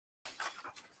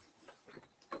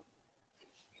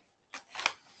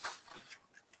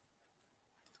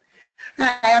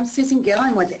Hi, I'm Susan Gill.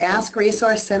 I'm with Ask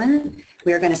Resource Center.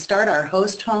 We are going to start our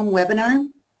host home webinar.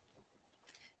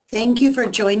 Thank you for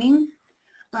joining.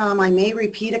 I may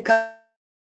repeat a couple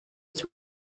of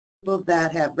people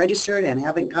that have registered and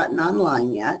haven't gotten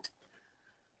online yet,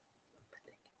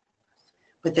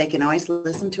 but they can always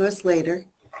listen to us later.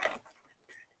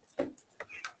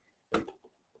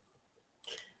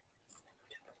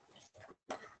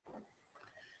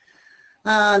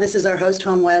 This is our host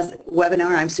home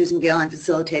webinar. I'm Susan Gill. I'm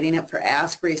facilitating it for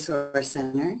Ask Resource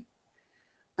Center.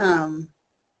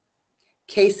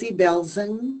 Casie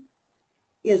Belzung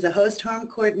is a host home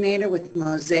coordinator with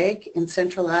Mosaic in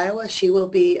Central Iowa. She will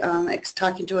be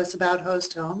talking to us about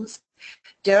host homes.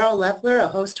 Daryl Leffler, a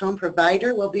host home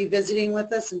provider, will be visiting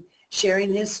with us and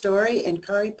sharing his story. And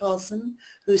Kari Paulsen,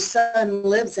 whose son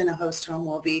lives in a host home,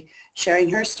 will be sharing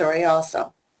her story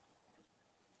also.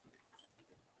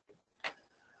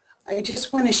 I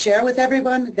just want to share with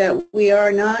everyone that we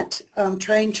are not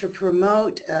trying to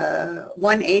promote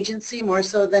one agency more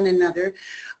so than another.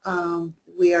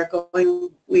 We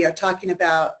are talking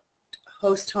about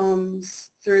host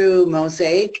homes through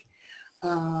Mosaic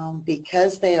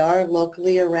because they are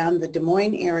locally around the Des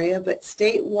Moines area, but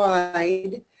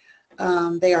statewide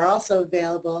they are also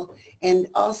available, and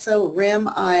also RIM,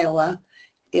 Iowa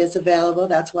is available.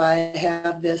 That's why I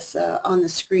have this on the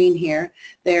screen here.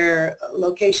 Their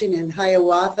location in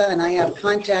Hiawatha, and I have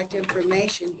contact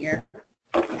information here.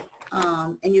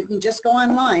 And you can just go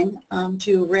online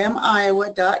to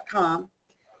rimiowa.com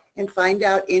and find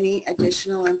out any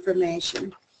additional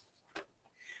information.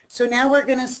 So now we're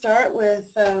going to start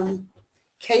with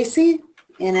Casie,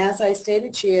 and as I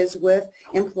stated, she is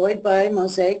employed by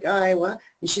Mosaic, Iowa,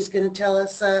 and she's going to tell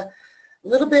us a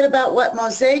little bit about what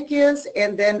Mosaic is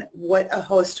and then what a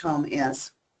host home is.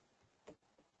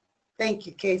 Thank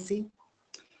you, Casie.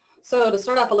 So to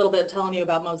start off a little bit telling you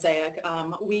about Mosaic,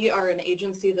 we are an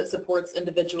agency that supports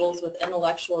individuals with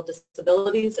intellectual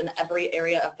disabilities in every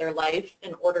area of their life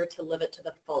in order to live it to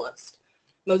the fullest.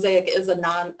 Mosaic is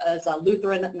a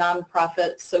Lutheran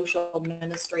nonprofit social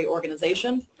ministry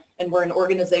organization, and we're an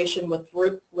organization with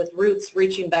roots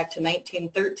reaching back to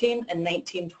 1913 and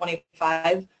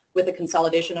 1925, with a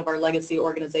consolidation of our legacy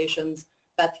organizations,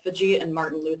 Bethpage and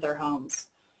Martin Luther Homes.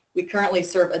 We currently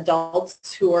serve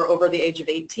adults who are over the age of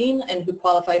 18 and who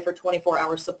qualify for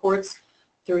 24-hour supports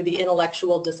through the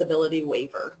intellectual disability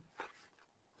waiver.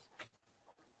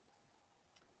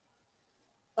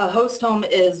 A host home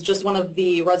is just one of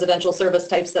the residential service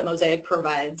types that Mosaic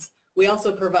provides. We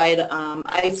also provide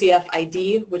ICF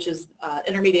ID, which is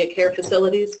intermediate care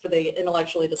facilities for the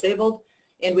intellectually disabled,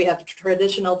 and we have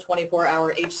traditional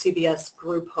 24-hour HCBS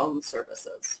group home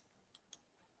services.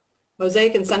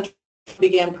 Mosaic and Central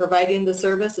began providing the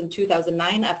service in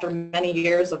 2009 after many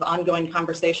years of ongoing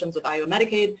conversations with Iowa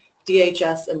Medicaid,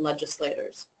 DHS, and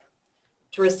legislators.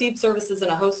 To receive services in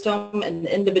a host home, an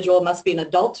individual must be an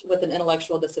adult with an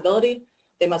intellectual disability.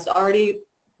 They must already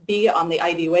be on the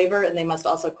ID waiver, and they must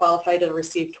also qualify to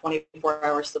receive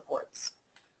 24-hour supports.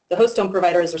 The host home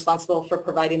provider is responsible for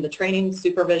providing the training,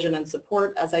 supervision, and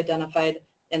support as identified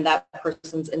in that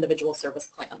person's individual service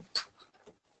plan.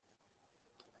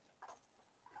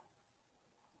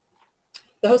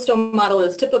 The host home model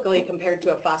is typically compared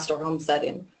to a foster home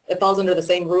setting. It falls under the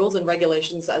same rules and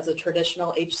regulations as a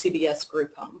traditional HCBS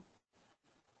group home.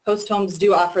 Host homes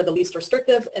do offer the least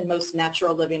restrictive and most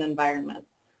natural living environment.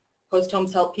 Host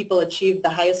homes help people achieve the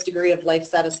highest degree of life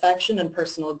satisfaction and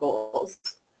personal goals.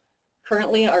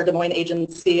 Currently, our Des Moines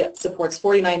agency supports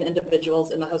 49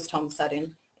 individuals in the host home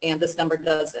setting, and this number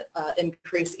does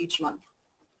increase each month.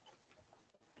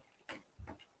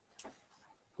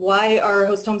 Why are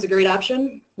host homes a great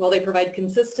option? Well, they provide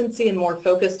consistency and more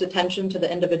focused attention to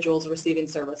the individuals receiving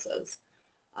services.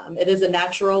 It is a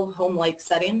natural home-like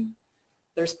setting.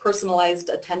 There's personalized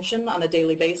attention on a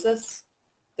daily basis.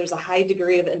 There's a high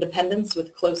degree of independence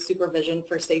with close supervision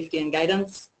for safety and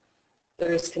guidance.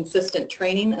 There's consistent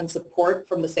training and support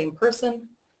from the same person,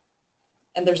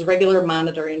 and there's regular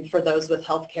monitoring for those with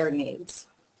healthcare needs.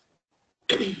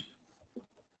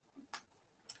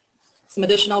 Some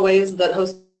additional ways that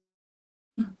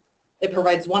it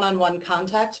provides one-on-one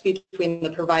contact between the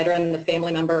provider and the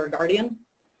family member or guardian.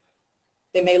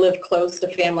 They may live close to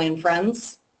family and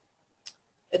friends.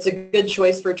 It's a good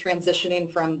choice for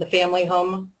transitioning from the family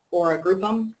home or a group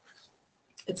home.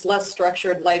 It's less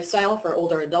structured lifestyle for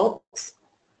older adults,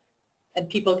 and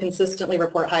people consistently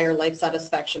report higher life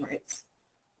satisfaction rates.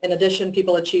 In addition,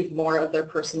 people achieve more of their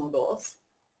personal goals.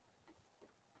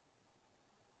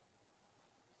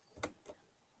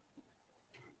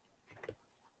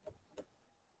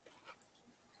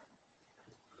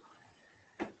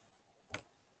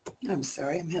 I'm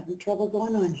sorry, I'm having trouble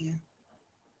going on here.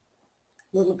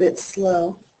 A little bit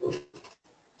slow.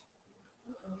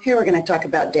 Here we're going to talk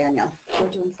about Daniel. We're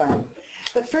doing fine.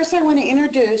 But first I want to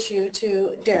introduce you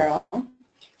to Daryl.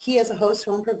 He is a host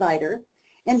home provider,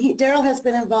 and Daryl has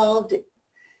been involved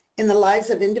in the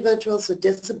lives of individuals with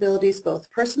disabilities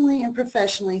both personally and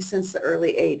professionally since the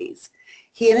early 80s.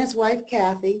 He and his wife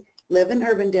Kathy live in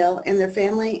Urbandale, and their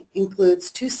family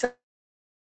includes 2 sons,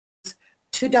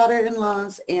 2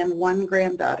 daughter-in-laws, and 1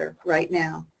 granddaughter right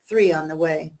now, 3 on the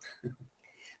way.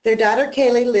 Their daughter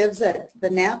Kaylee lives at the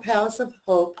Knapp House of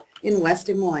Hope in West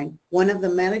Des Moines, one of the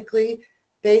medically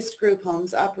based group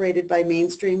homes operated by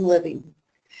Mainstream Living.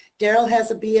 Daryl has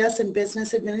a BS in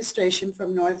Business Administration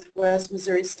from Northwest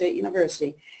Missouri State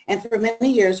University, and for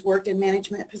many years worked in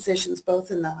management positions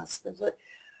both in the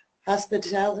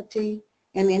hospitality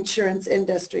and insurance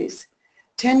industries.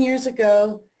 10 years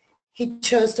ago, he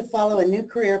chose to follow a new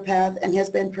career path and has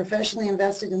been professionally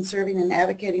invested in serving and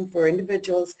advocating for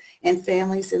individuals and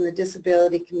families in the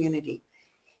disability community.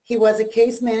 He was a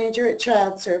case manager at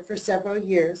ChildServe for several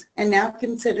years and now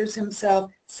considers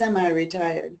himself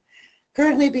semi-retired,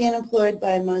 currently being employed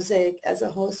by Mosaic as a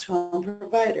host home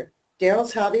provider.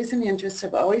 Daryl's hobbies and interests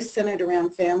have always centered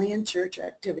around family and church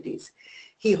activities.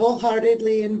 He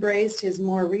wholeheartedly embraced his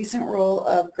more recent role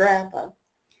of grandpa.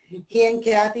 He and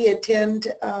Kathy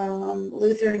attend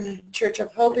Lutheran Church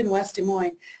of Hope in West Des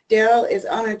Moines. Daryl is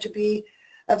honored to be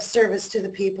of service to the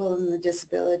people in the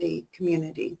disability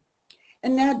community.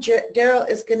 And now Daryl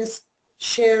is going to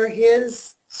share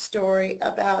his story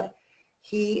about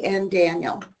he and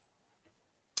Daniel.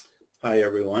 Hi,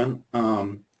 everyone.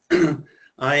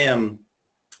 I am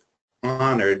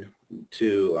honored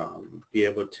to be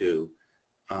able to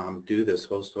do this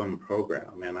host home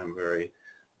program, and I'm very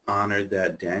honored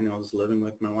that Daniel's living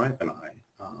with my wife and I.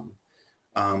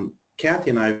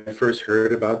 Kathy and I first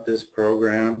heard about this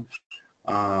program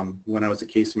when I was a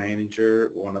case manager.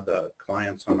 One of the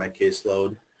clients on my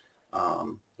caseload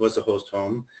was a host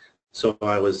home, so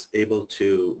I was able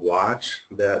to watch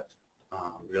that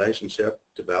relationship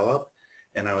develop,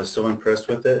 and I was so impressed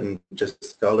with it and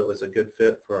just felt it was a good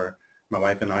fit for my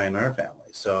wife and I and our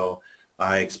family. So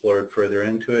I explored further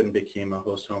into it and became a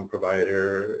host home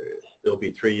provider. It'll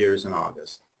be 3 years in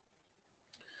August.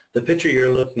 The picture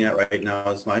you're looking at right now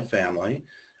is my family.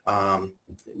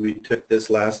 We took this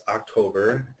last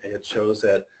October. It shows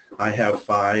that I have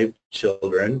 5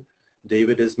 children.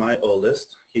 David is my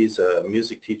oldest. He's a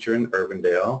music teacher in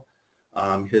Urbandale.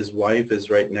 His wife is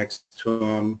right next to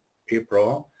him,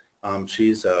 April.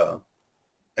 She's a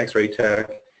X-ray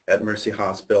tech at Mercy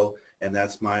Hospital, and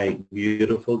that's my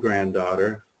beautiful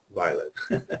granddaughter, Violet.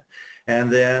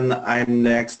 And then I'm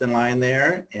next in line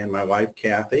there, and my wife,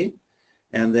 Kathy.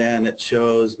 And then it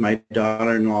shows my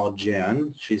daughter-in-law,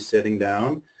 Jen. She's sitting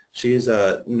down. She's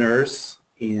a nurse,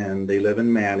 and they live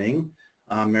in Manning.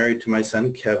 Married to my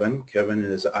son, Kevin. Kevin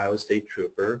is an Iowa State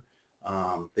trooper.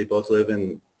 They both live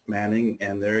in Manning,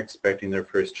 and they're expecting their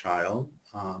first child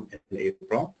in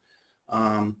April.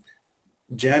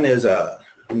 Jen is a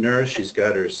nurse. She's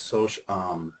got her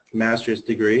master's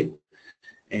degree,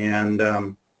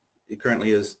 and he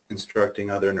currently is instructing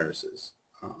other nurses.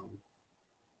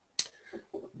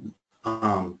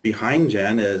 Behind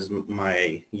Jen is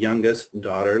my youngest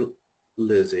daughter,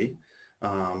 Lizzie.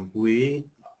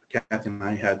 Kathy and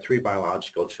I had 3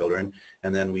 biological children,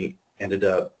 and then we ended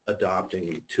up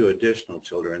adopting 2 additional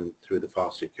children through the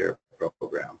foster care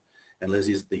program. And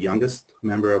Lizzie's the youngest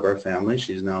member of our family.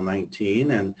 She's now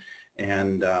 19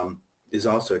 and is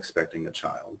also expecting a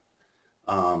child.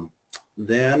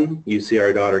 Then you see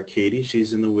our daughter Katie.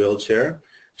 She's in the wheelchair.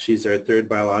 She's our 3rd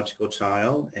biological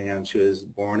child, and she was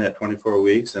born at 24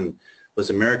 weeks and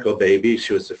was a miracle baby.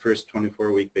 She was the first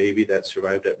 24-week baby that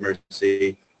survived at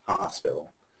Mercy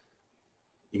Hospital.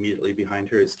 Immediately behind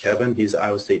her is Kevin. He's an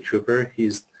Iowa State trooper.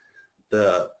 He's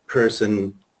the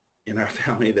person in our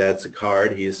family that's a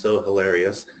card. He is so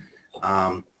hilarious.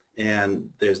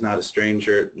 And there's not a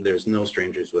stranger. There's no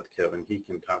strangers with Kevin. He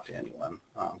can talk to anyone.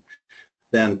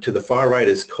 Then to the far right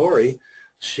is Corey.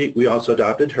 We also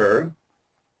adopted her.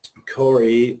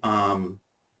 Corey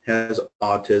has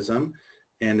autism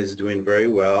and is doing very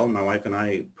well. My wife and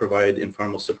I provide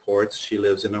informal supports. She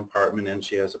lives in an apartment and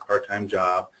she has a part-time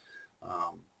job.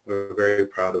 We're very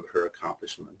proud of her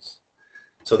accomplishments.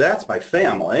 So that's my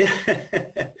family.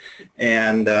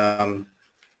 And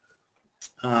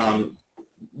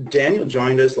Daniel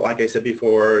joined us, like I said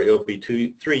before, it'll be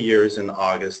 3 years in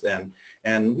August,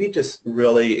 and we just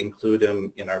really include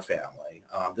him in our family.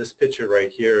 This picture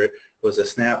right here was a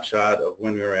snapshot of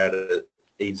when we were at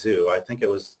a zoo. I think it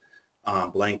was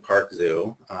Blank Park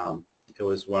Zoo. It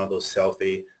was one of those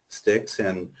selfie sticks,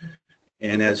 and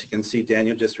as you can see,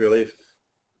 Daniel just really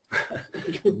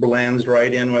blends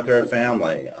right in with our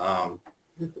family.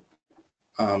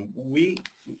 We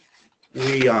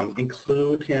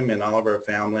include him in all of our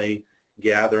family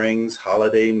gatherings,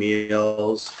 holiday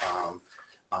meals,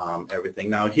 everything.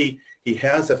 Now he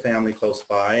has a family close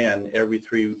by, and every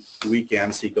 3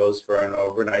 weekends he goes for an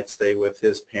overnight stay with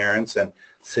his parents and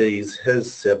sees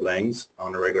his siblings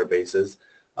on a regular basis.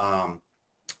 And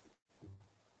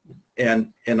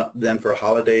then for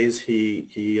holidays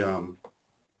he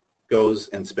goes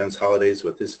and spends holidays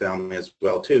with his family as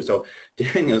well too. So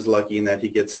Daniel's lucky in that he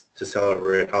gets to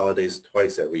celebrate holidays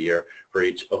twice every year for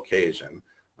each occasion.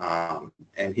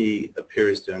 And he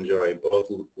appears to enjoy both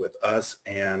with us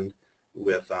and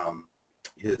with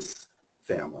his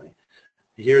family.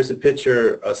 Here's a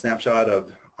picture, a snapshot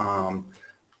of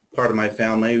part of my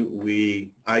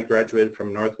family. I graduated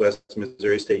from Northwest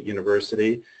Missouri State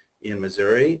University in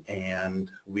Missouri,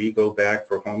 and we go back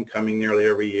for homecoming nearly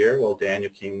every year. Well, Daniel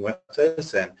came with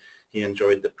us, and he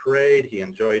enjoyed the parade. He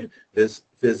enjoyed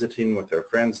visiting with our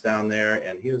friends down there,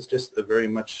 and he was just very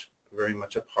much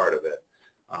a part of it.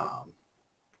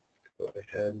 Go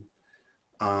ahead.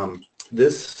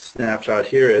 This snapshot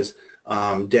here is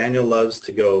Daniel loves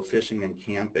to go fishing and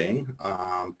camping,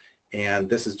 and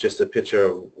this is just a picture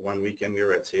of one weekend we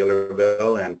were at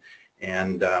Sailorville,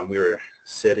 and we were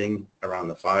sitting around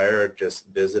the fire just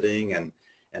visiting and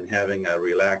having a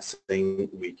relaxing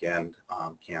weekend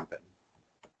camping.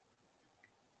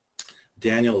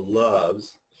 Daniel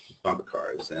loves bumper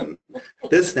cars, and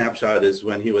this snapshot is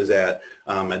when he was at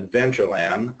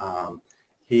Adventureland.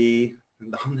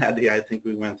 On that day, I think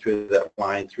we went through that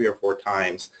line 3 or 4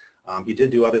 times. He did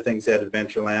do other things at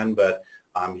Adventureland, but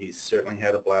he certainly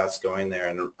had a blast going there.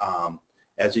 And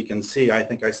as you can see, I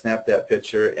think I snapped that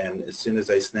picture, and as soon as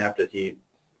I snapped it, he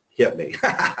hit me.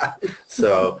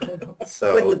 so with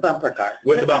the bumper car.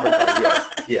 With the bumper car,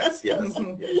 yes.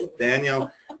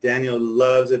 Daniel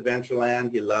loves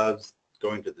Adventureland. He loves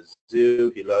going to the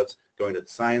zoo. He loves going to the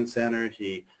Science Center.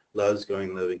 He loves going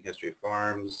to Living History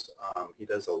Farms. He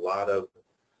does a lot of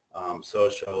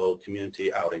social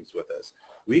community outings with us.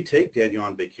 We take Daniel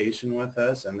on vacation with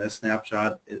us, and this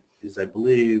snapshot is, I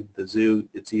believe, the zoo.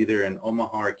 It's either in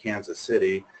Omaha or Kansas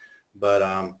City,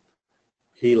 but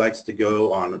he likes to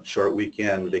go on short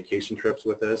weekend vacation trips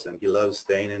with us, and he loves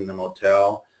staying in the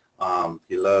motel.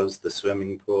 He loves the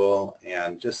swimming pool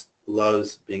and just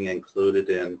loves being included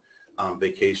in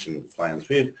vacation plans.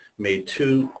 We've made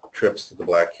 2 trips to the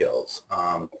Black Hills.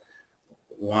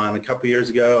 One a couple years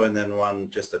ago, and then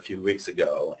one just a few weeks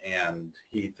ago, and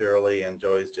he thoroughly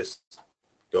enjoys just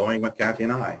going with Kathy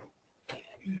and I.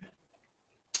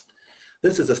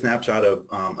 This is a snapshot of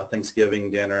a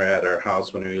Thanksgiving dinner at our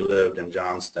house when we lived in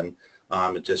Johnston.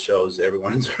 It just shows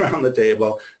everyone's around the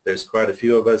table. There's quite a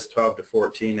few of us, 12 to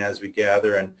 14 as we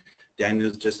gather, and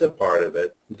Daniel's just a part of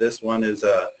it. This one is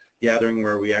a gathering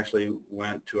where we actually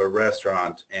went to a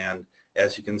restaurant, and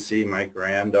as you can see, my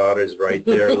granddaughter's right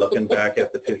there looking back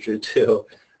at the picture too.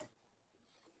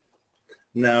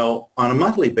 Now, on a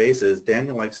monthly basis,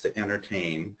 Daniel likes to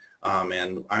entertain,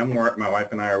 and my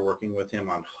wife and I are working with him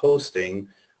on hosting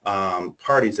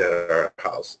parties at our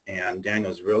house. And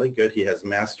Daniel's really good. He has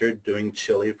mastered doing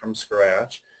chili from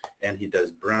scratch, and he does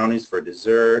brownies for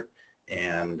dessert.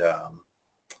 And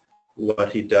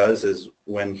what he does is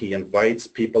when he invites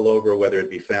people over, whether it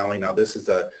be family, now this is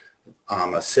a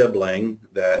sibling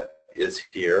that is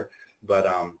here, but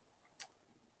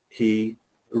he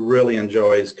really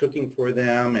enjoys cooking for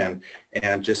them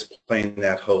and just playing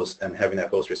that host and having that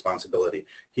host responsibility.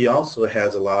 He also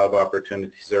has a lot of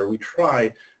opportunities there. We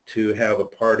try to have a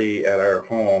party at our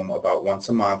home about once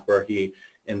a month where he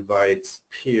invites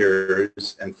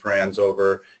peers and friends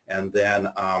over, and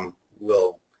then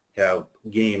we'll have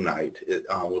game night.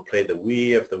 We'll play the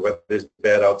Wii if the weather's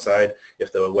bad outside.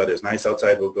 If the weather's nice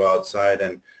outside, we'll go outside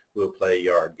and we'll play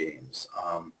yard games.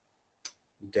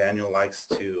 Daniel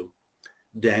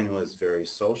is very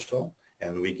social,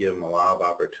 and we give him a lot of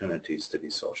opportunities to be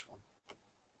social.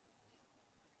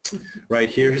 Right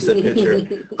here's the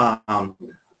picture.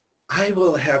 I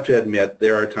will have to admit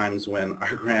there are times when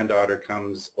our granddaughter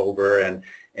comes over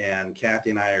and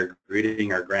Kathy and I are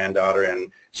greeting our granddaughter, and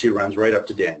she runs right up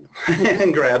to Daniel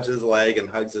and grabs his leg and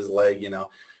hugs his leg, you know.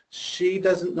 She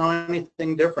doesn't know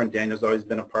anything different. Daniel's always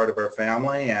been a part of our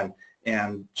family,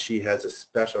 and she has a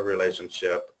special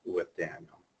relationship with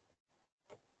Daniel.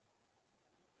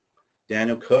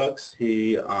 Daniel cooks.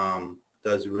 He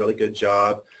does a really good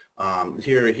job.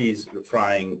 Here he's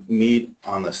frying meat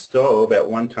on the stove. At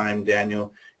one time,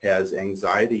 Daniel has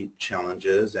anxiety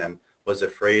challenges, and was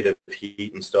afraid of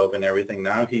heat and stove and everything.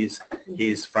 Now he's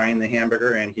frying the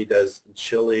hamburger, and he does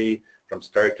chili from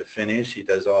start to finish. He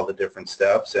does all the different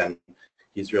steps, and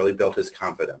he's really built his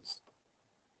confidence.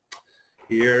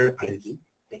 Here,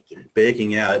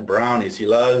 baking, yeah, brownies. He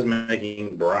loves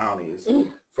making brownies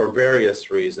for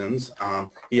various reasons.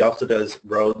 He also does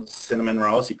cinnamon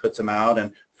rolls. He puts them out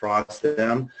and frosts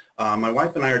them. My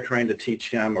wife and I are trying to teach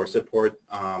him or support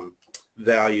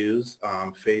values,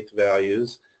 faith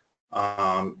values,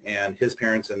 and his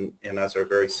parents and us are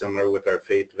very similar with our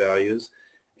faith values,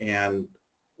 and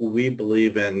we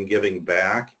believe in giving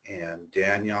back, and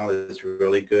Daniel is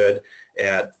really good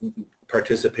at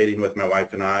participating with my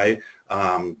wife and I.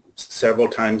 Several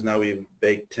times now we've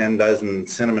baked 10 dozen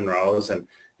cinnamon rolls and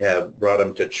have brought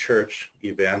them to church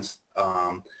events.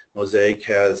 Mosaic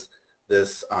has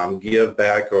this give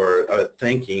back or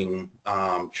thanking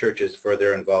churches for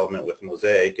their involvement with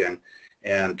Mosaic,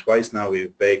 and twice now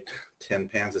we've baked 10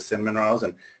 pans of cinnamon rolls,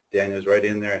 and Daniel's right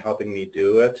in there helping me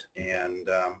do it, and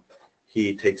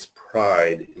he takes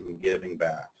pride in giving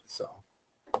back. So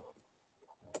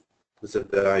it's a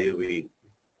value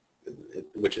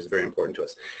which is very important to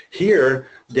us. Here,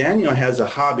 Daniel has a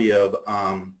hobby of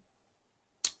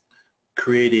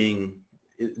creating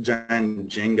giant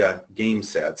Jenga game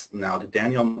sets. Now,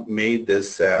 Daniel made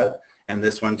this set and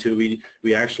this one too.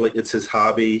 We actually, it's his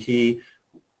hobby.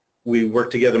 We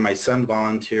work together. My son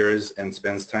volunteers and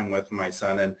spends time with my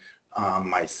son, and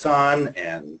my son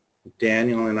and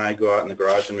Daniel and I go out in the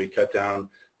garage and we cut down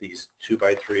these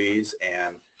 2x3s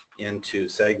and into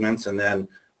segments, and then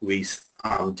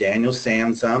Daniel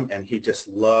sands them, and he just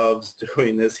loves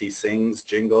doing this. He sings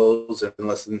jingles and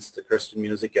listens to Christian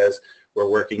music as we're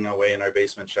working away in our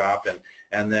basement shop,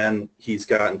 and then he's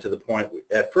gotten to the point,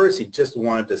 at first he just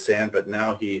wanted to sand, but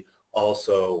now he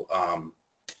also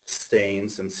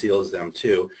stains and seals them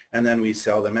too, and then we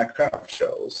sell them at craft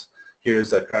shows.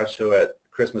 Here's a craft show at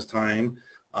Christmas time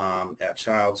at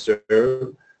Child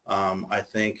Serve. I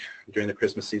think during the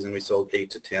Christmas season we sold 8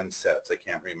 to 10 sets. I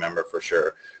can't remember for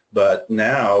sure, but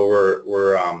now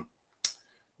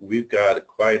we've got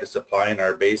quite a supply in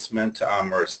our basement.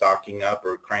 We're stocking up.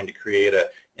 We're trying to create an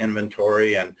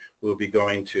inventory, and we'll be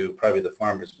going to probably the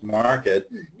farmers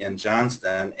market in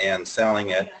Johnston and selling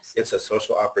it. Yes. It's a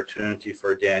social opportunity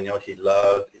for Daniel.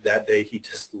 That day he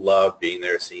just loved being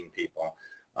there, seeing people.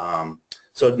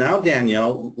 So now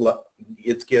Daniel,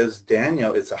 it gives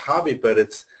Daniel, it's a hobby, but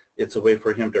it's a way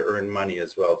for him to earn money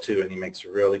as well too, and he makes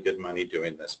really good money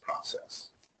doing this process.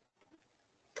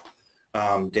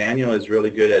 Daniel is really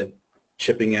good at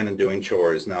chipping in and doing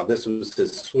chores. Now this was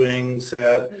his swing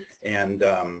set,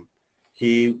 and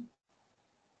he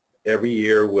every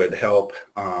year would help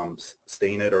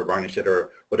stain it or varnish it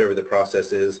or whatever the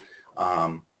process is.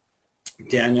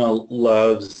 Daniel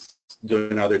loves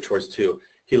doing other chores too.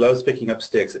 He loves picking up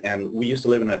sticks, and we used to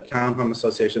live in a townhome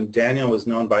association. Daniel was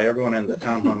known by everyone in the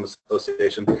townhome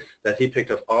association that he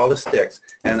picked up all the sticks,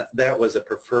 and that was a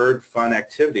preferred fun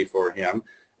activity for him.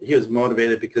 He was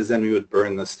motivated because then we would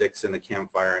burn the sticks in the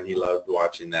campfire, and he loved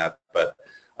watching that. But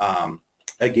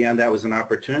again, that was an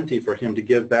opportunity for him to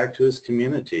give back to his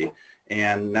community.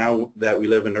 And now that we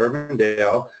live in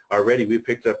Urbandale, already we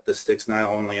picked up the sticks not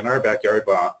only in our backyard,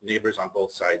 but neighbors on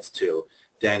both sides too.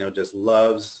 Daniel just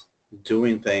loves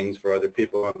doing things for other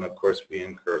people, and of course we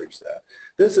encourage that.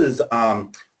 This is a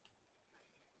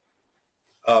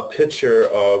picture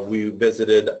of, we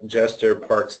visited Jester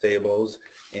Park Stables,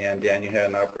 and Daniel had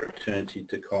an opportunity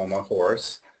to comb a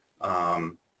horse.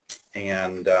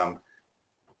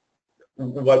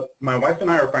 What my wife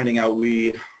and I are finding out,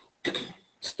 we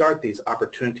start these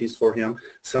opportunities for him.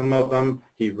 Some of them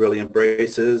he really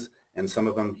embraces, and some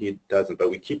of them he doesn't, but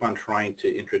we keep on trying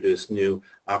to introduce new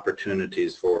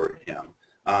opportunities for him.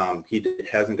 He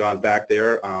hasn't gone back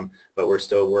there, but we're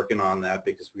still working on that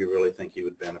because we really think he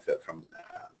would benefit from that.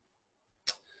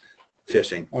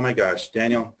 Fishing. Oh my gosh,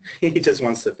 Daniel, he just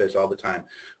wants to fish all the time.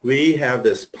 We have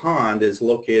this pond is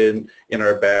located in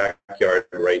our backyard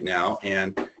right now,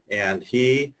 and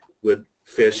he would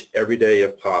fish every day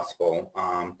if possible.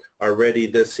 Already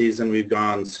this season we've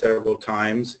gone several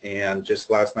times, and just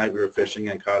last night we were fishing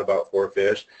and caught about 4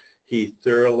 fish. He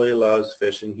thoroughly loves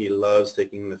fishing. He loves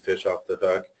taking the fish off the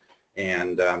hook,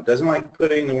 and doesn't like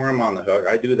putting the worm on the hook.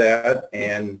 I do that,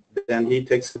 and then he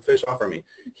takes the fish off for me.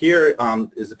 Here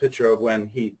is a picture of when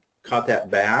he caught that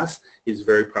bass. He's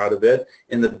very proud of it.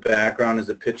 In the background is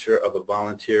a picture of a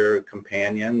volunteer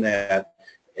companion that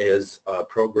is a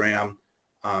program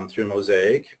through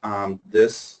Mosaic.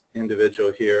 This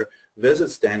individual here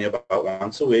visits Daniel about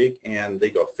once a week, and they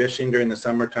go fishing during the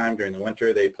summertime. During the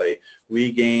winter they play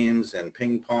Wii games and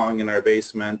ping pong in our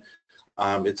basement.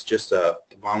 It's just a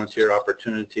volunteer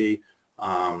opportunity.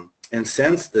 And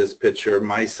since this picture,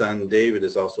 my son David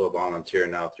is also a volunteer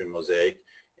now through Mosaic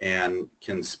and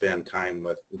can spend time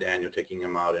with Daniel, taking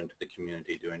him out into the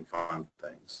community doing fun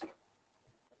things.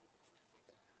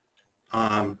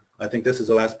 I think this is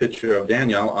the last picture of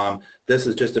Daniel. This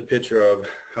is just a picture of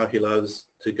how he loves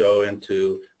to go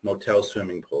into motel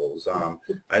swimming pools.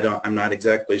 I'm not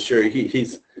exactly sure.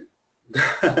 He's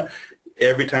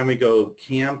every time we go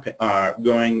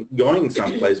going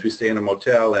someplace, we stay in a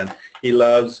motel, and he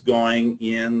loves going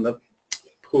in the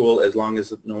pool as long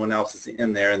as no one else is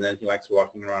in there, and then he likes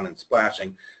walking around and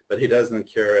splashing, but he doesn't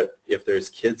care if there's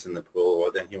kids in the pool,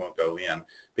 or then he won't go in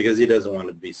because he doesn't want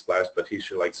to be splashed, but he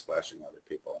sure likes splashing other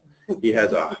people. He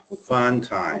has a fun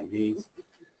time.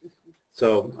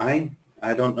 So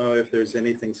I don't know if there's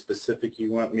anything specific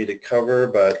you want me to cover,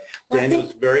 but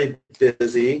Daniel's very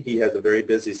busy. He has a very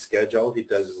busy schedule. He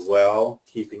does well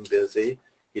keeping busy.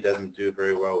 He doesn't do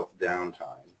very well with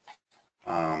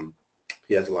downtime.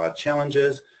 He has a lot of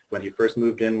challenges. When he first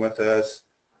moved in with us,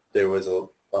 there was a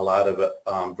lot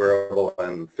of verbal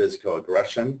and physical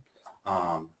aggression,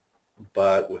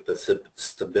 but with the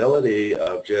stability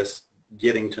of just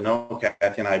getting to know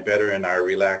Kathy and I better in our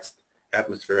relaxed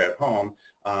atmosphere at home,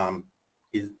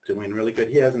 he's doing really good.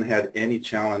 He hasn't had any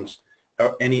challenge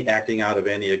or any acting out of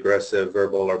any aggressive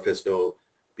verbal or physical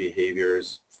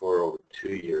behaviors for over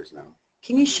 2 years now.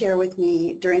 Can you share with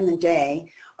me during the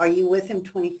day, are you with him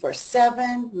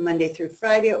 24/7, Monday through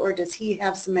Friday, or does he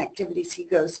have some activities he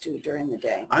goes to during the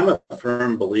day? I'm a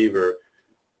firm believer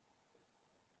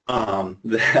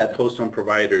that host home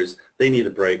providers, they need a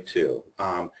break too.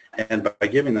 And by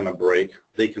giving them a break,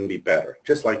 they can be better,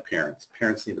 just like parents.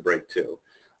 Parents need a break too.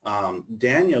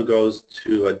 Daniel goes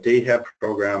to a day half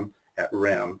program at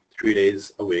REM 3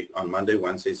 days a week on Monday,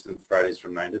 Wednesdays, and Fridays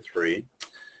from 9 to 3.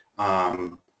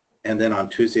 And then on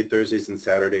Tuesday, Thursdays, and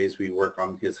Saturdays, we work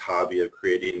on his hobby of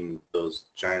creating those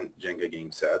giant Jenga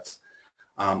game sets.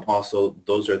 Also,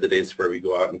 those are the days where we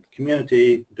go out in the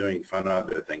community doing fun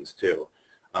other things too.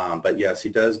 But yes, he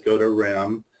does go to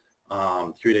REM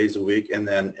 3 days a week, and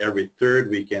then every third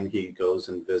weekend he goes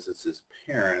and visits his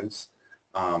parents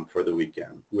for the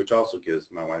weekend, which also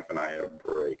gives my wife and I a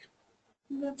break.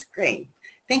 That's great.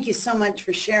 Thank you so much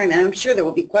for sharing. And I'm sure there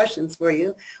will be questions for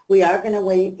you. We are going to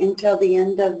wait until the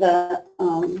end of the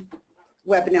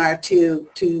webinar to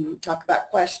talk about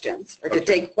questions or to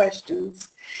take questions.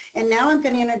 And now I'm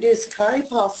going to introduce Kari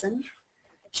Paulsen.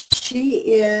 She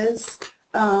is,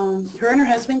 her and her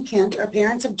husband Kent are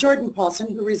parents of Jordan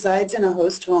Paulsen, who resides in a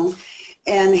host home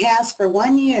and has for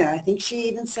 1 year. I think she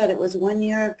even said it was 1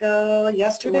 year ago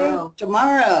yesterday?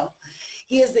 Tomorrow.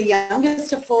 He is the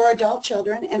youngest of 4 adult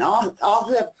children, and all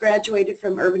who have graduated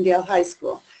from Urbandale High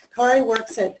School. Kari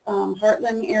works at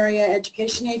Heartland Area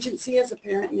Education Agency as a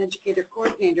parent and educator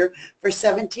coordinator for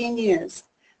 17 years.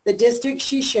 The districts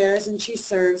she shares and she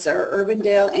serves are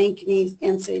Urbandale, Ankeny,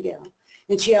 and Saydale.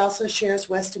 And she also shares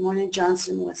West Des Moines and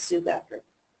Johnston with Sue Becker.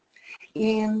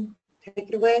 And take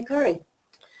it away, Kari.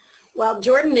 Well,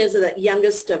 Jordan is the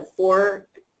youngest of 4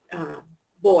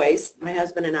 boys. My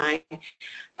husband and I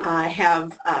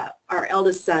have, our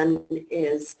eldest son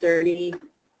is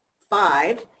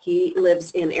 35. He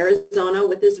lives in Arizona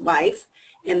with his wife,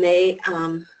 and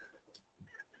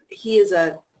he is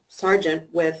a sergeant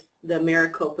with the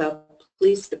Maricopa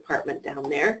Police Department down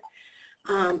there.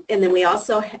 And then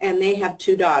they have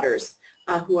 2 daughters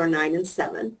who are 9 and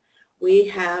 7. We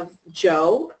have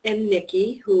Joe and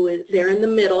Nikki, they're in the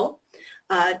middle.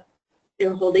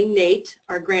 They're holding Nate,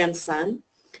 our grandson.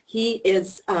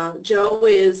 Joe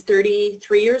is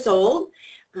 33 years old.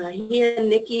 He and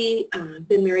Nikki have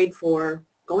been married for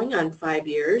going on 5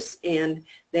 years, and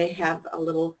they have that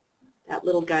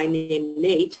little guy named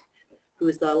Nate, who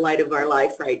is the light of our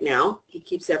life right now. He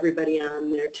keeps everybody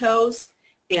on their toes,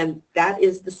 and that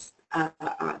is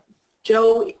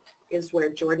Joe is where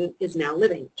Jordan is now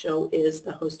living. Joe is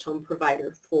the host home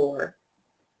provider for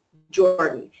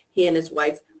Jordan. He and his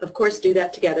wife, of course, do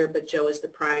that together, but Joe is the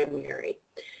primary.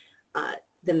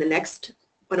 Then the next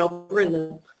one over in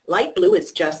the light blue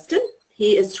is Justin.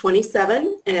 He is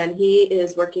 27, and he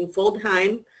is working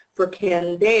full-time for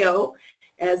Candeo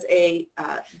as a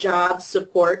job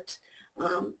support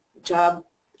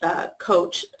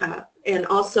coach, and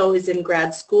also is in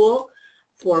grad school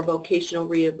for vocational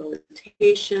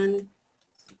rehabilitation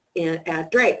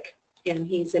at Drake. And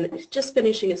he's just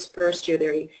finishing his first year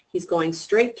there. He's going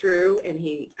straight through, and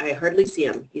I hardly see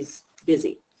him. He's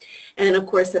busy. And of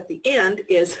course, at the end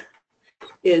is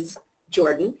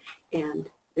Jordan, and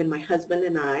then my husband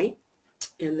and I,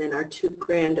 and then our 2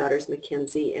 granddaughters,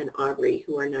 Mackenzie and Aubrey,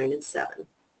 who are 9 and 7.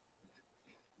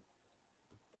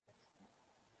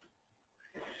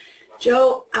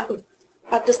 Joe,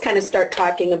 I'll just kind of start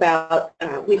talking about,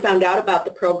 we found out about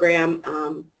the program,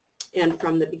 and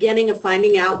from the beginning of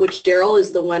finding out, which Daryl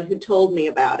is the one who told me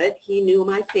about it, he knew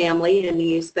my family, and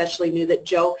he especially knew that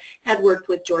Joe had worked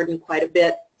with Jordan quite a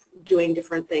bit, doing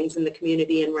different things in the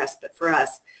community and respite for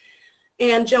us.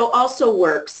 And Joe also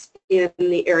works in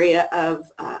the area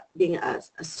of being an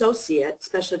associate,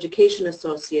 special education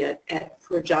associate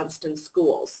for Johnston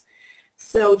Schools.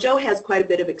 So Joe has quite a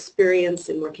bit of experience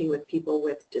in working with people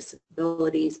with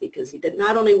disabilities, because he did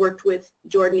not only worked with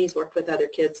Jordan, he's worked with other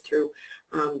kids through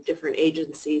different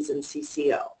agencies and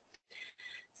CCO.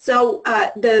 So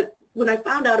when I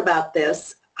found out about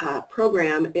this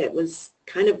program, it was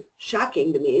kind of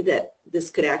shocking to me that this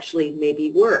could actually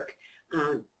maybe work.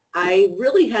 I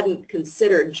really hadn't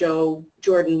considered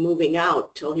Jordan moving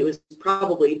out till he was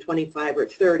probably 25 or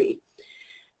 30.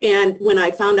 And when I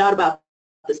found out about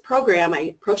this program, I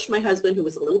approached my husband, who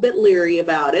was a little bit leery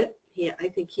about it. I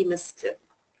think he missed it,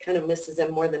 kind of misses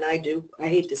him more than I do. I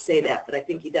hate to say that, but I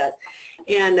think he does.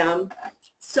 And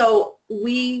so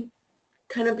we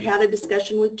kind of had a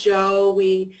discussion with Joe.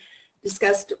 We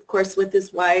discussed, of course, with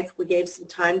his wife. We gave some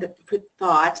time to put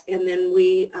thought, and then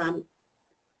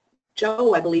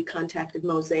Joe, I believe, contacted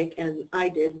Mosaic, and I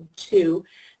did too,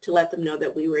 to let them know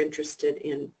that we were interested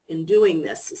in doing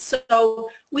this. So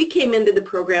we came into the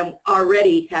program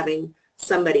already having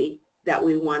somebody that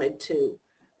we wanted to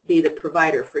be the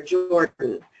provider for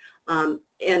Jordan.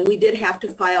 And we did have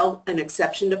to file an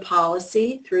exception to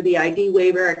policy through the ID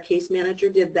waiver. Our case manager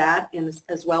did that, and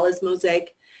as well as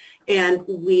Mosaic, and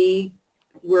we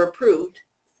were approved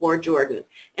for Jordan.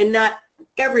 And not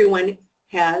everyone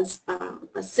has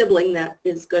a sibling that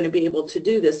is going to be able to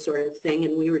do this sort of thing,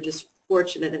 and we were just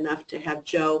fortunate enough to have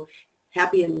Joe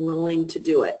happy and willing to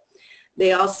do it.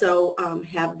 They also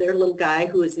have their little guy,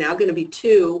 who is now going to be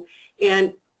 2,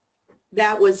 and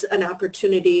that was an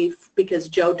opportunity because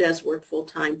Joe does work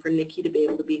full-time for Nikki to be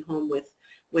able to be home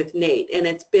with Nate, and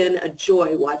it's been a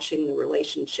joy watching the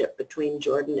relationship between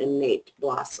Jordan and Nate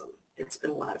blossom. It's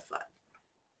been a lot of fun.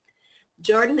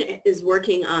 Jordan is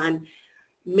working on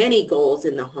many goals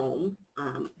in the home.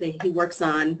 He works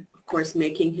on, of course,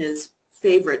 making his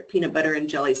favorite peanut butter and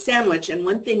jelly sandwich, and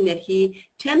one thing that he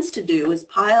tends to do is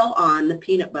pile on the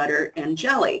peanut butter and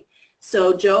jelly.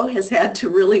 So Joe has had to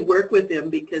really work with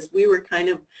him, because we were kind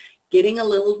of getting a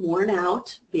little worn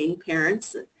out being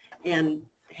parents and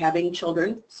having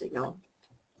children, so,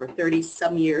 for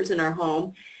 30-some years in our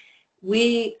home.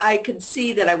 I could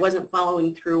see that I wasn't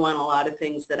following through on a lot of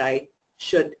things that I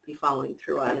should be following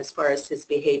through on as far as his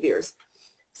behaviors.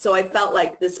 So I felt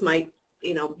like this might,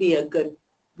 be a good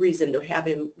reason to have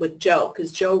him with Joe,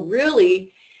 because Joe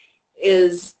really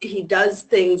he does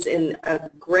things in a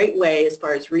great way as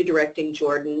far as redirecting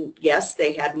Jordan. Yes,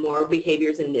 they had more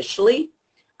behaviors initially.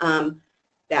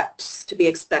 That's to be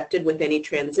expected with any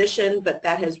transition, but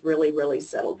that has really, really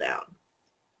settled down.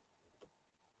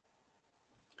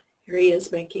 Here he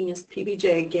is making his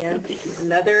PBJ again.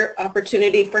 Another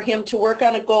opportunity for him to work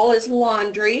on a goal is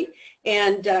laundry,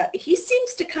 and he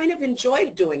seems to kind of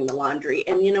enjoy doing the laundry.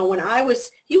 And when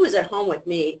he was at home with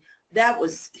me,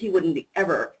 he wouldn't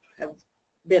ever have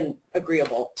been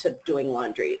agreeable to doing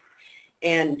laundry.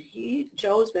 And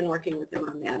Joe's been working with him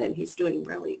on that, and he's doing a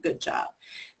really good job.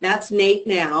 That's Nate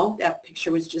now. That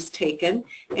picture was just taken,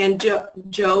 and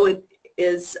Joe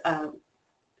is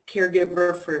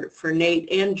caregiver for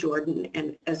Nate and Jordan,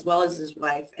 and as well as his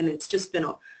wife, and it's just been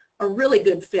a really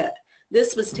good fit.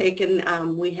 This was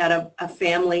taken, we had a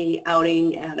family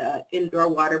outing at an indoor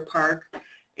water park,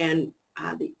 and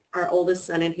our oldest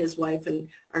son and his wife and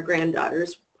our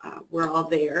granddaughters were all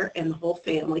there, and the whole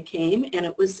family came, and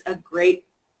it was a great,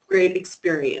 great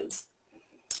experience.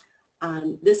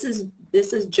 This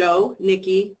is Joe,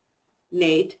 Nikki,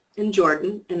 Nate, and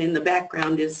Jordan, and in the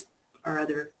background is our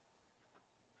other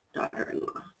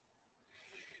daughter-in-law.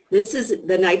 This is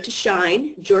the night to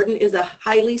shine. Jordan is a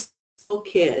highly skilled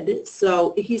kid,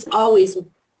 so he's always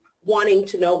wanting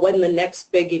to know when the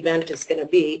next big event is going to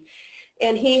be.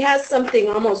 And he has something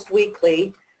almost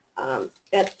weekly,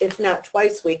 if not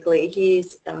twice weekly.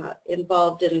 He's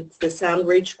involved in the Sound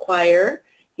Ridge Choir.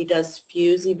 He does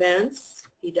Fuse events.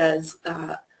 He does,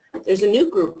 there's a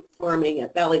new group forming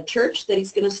at Valley Church that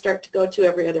he's going to start to go to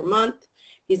every other month.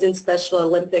 He's in Special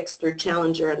Olympics through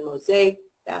Challenger and Mosaic,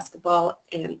 basketball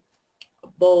and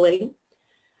bowling.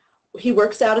 He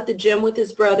works out at the gym with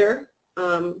his brother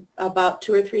about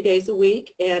 2 or 3 days a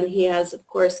week, and he has, of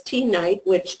course, teen night,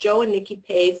 which Joe and Nikki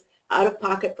pay out of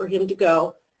pocket for him to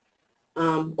go,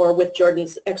 or with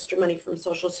Jordan's extra money from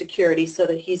Social Security, so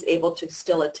that he's able to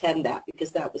still attend that,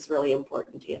 because that was really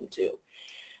important to him too.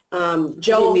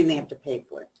 Joe, you mean they have to pay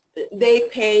for it? they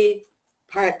pay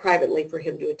privately for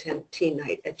him to attend teen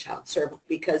night at Child Service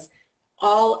because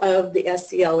all of the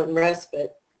SCL and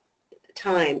respite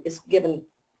time is given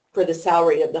for the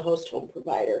salary of the host home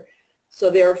provider. So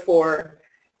therefore,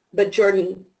 but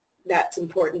Jordan, that's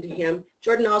important to him.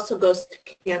 Jordan also goes to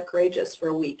Camp Courageous for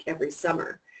a week every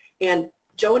summer. And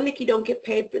Joe and Nikki don't get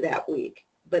paid for that week,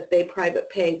 but they private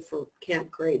pay for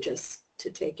Camp Courageous to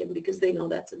take him because they know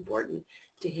that's important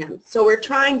to him. So we're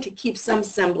trying to keep some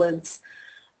semblance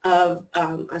of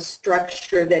a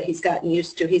structure that he's gotten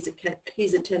used to. He's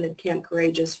attended Camp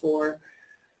Courageous for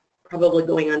probably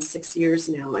going on 6 years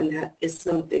now, and that is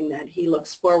something that he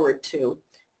looks forward to.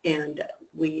 And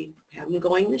we have him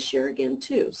going this year again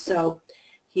too. So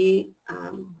he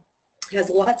has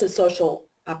lots of social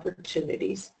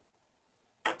opportunities.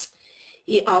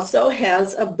 He also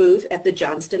has a booth at the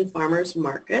Johnston Farmers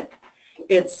Market.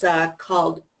 It's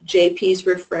called JP's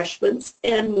Refreshments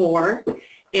and More.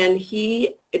 And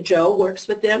Joe works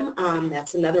with them.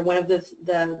 That's another one of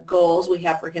the goals we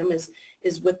have for him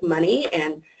is with money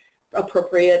and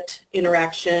appropriate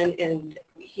interaction. And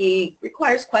he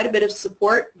requires quite a bit of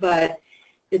support, but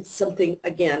it's something,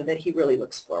 again, that he really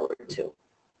looks forward to.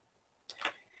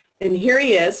 And here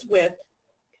he is with,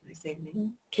 can I say her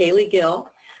name? Kaylee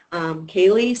Gill.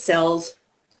 Kaylee sells,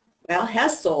 well,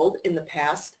 has sold in the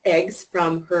past eggs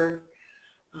from her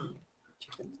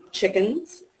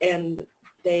chickens, and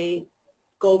they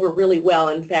go over really well.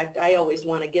 In fact, I always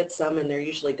want to get some, and they're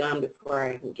usually gone before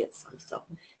I can get some. So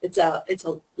it's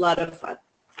a lot of fun.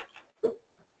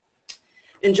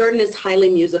 And Jordan is highly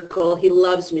musical. He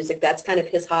loves music. That's kind of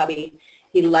his hobby.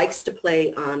 He likes to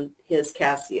play on his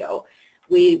Casio.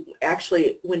 We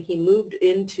actually, when he moved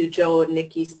into Joe and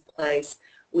Nikki's place,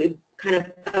 we kind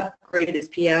of upgraded his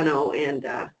piano, and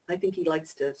I think he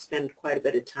likes to spend quite a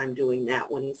bit of time doing that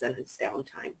when he's on his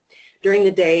downtime. During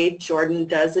the day, Jordan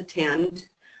does attend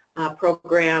a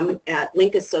program at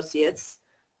Link Associates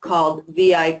called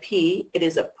VIP. It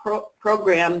is a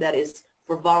program that is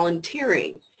for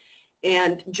volunteering.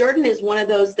 And Jordan is one of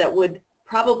those that would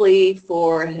probably,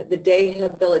 for the day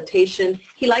habilitation,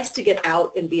 he likes to get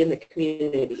out and be in the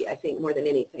community, I think, more than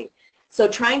anything. So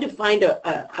trying to find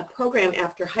a program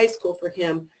after high school for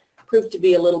him proved to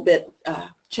be a little bit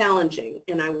challenging.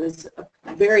 And I was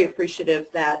very appreciative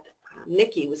that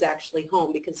Nikki was actually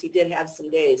home, because he did have some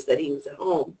days that he was at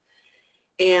home.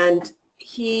 And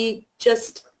he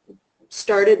just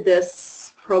started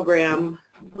this program,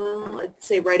 well, I'd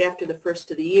say right after the first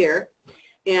of the year.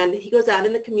 And he goes out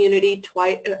in the community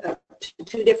to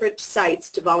 2 different sites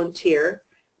to volunteer.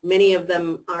 Many of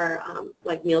them are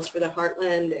like Meals for the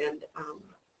Heartland, and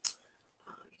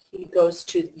he goes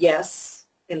to Yes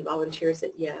and volunteers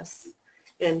at Yes.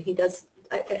 And he does,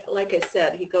 like I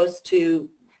said, he goes to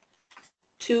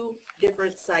 2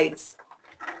 different sites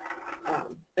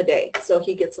a day. So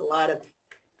he gets a lot of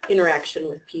interaction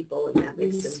with people, and that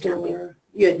makes him happy.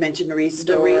 You had mentioned the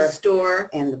Restore. The Restore.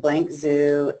 And the Blank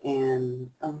Zoo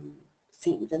and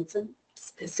St. Vincent.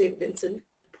 St. Vincent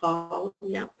Paul,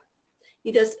 yeah.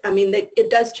 He does, I mean, it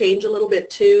does change a little bit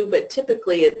too, but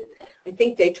typically I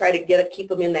think they try to keep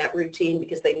them in that routine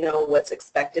because they know what's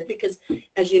expected, because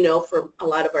as you know, for a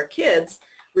lot of our kids,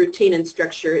 routine and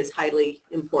structure is highly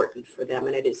important for them,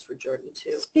 and it is for Jordan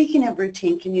too. Speaking of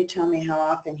routine, can you tell me how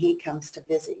often he comes to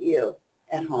visit you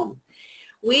at home?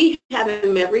 We have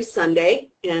him every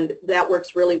Sunday, and that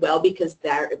works really well because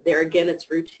there again, it's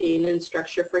routine and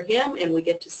structure for him, and we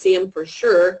get to see him for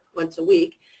sure once a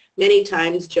week. Many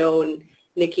times Joe and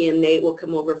Nikki and Nate will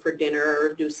come over for dinner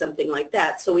or do something like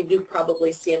that, so we do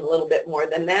probably see him a little bit more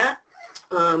than that.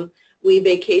 We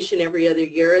vacation every other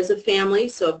year as a family,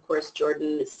 so of course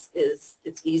Jordan it's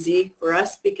easy for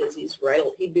us because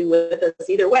he'd be with us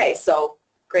either way, so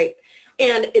great.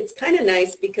 And it's kind of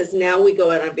nice because now we go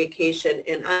out on vacation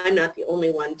and I'm not the only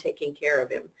one taking care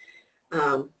of him,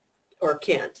 or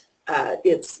Kent.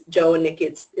 It's Joe and Nikki,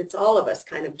 it's all of us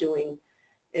kind of doing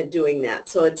that.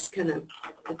 So it's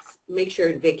make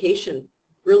sure vacation,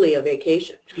 really a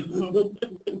vacation.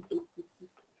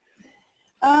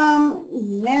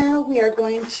 Now we are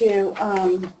going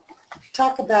to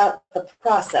talk about the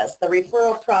process, the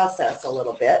referral process a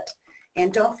little bit.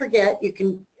 And don't forget, you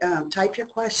can type your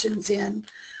questions in,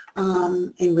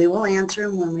 and we will answer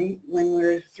them when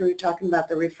we're through talking about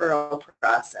the referral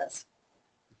process.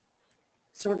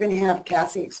 So we're going to have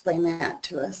Casie explain that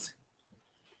to us.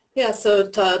 Yeah, so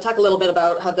to talk a little bit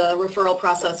about how the referral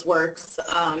process works,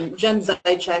 Jen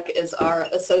Zychek is our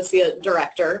associate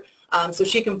director, so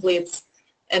she completes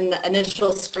an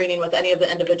initial screening with any of the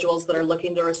individuals that are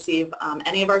looking to receive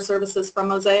any of our services from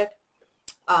Mosaic.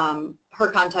 Her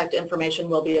contact information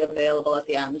will be available at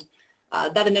the end.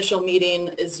 That initial meeting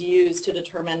is used to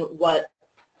determine what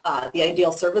the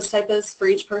ideal service type is for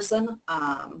each person,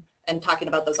 and talking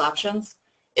about those options.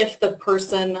 If the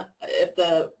person, if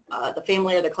the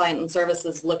family or the client in service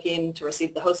is looking to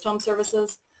receive the host home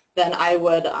services, then I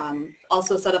would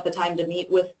also set up a time to meet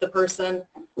with the person.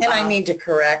 And I need to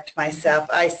correct myself.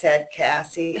 I said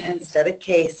Casie instead of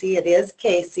Casie. It is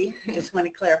Casie. Just want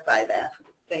to clarify that.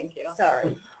 Thank you.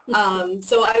 Sorry.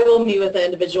 So I will meet with the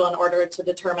individual in order to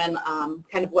determine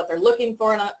kind of what they're looking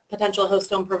for in a potential host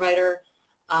home provider,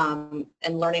 and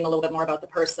learning a little bit more about the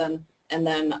person. And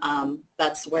then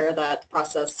that's where that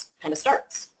process kind of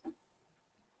starts.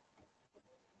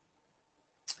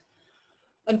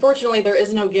 Unfortunately, there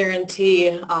is no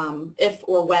guarantee if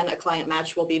or when a client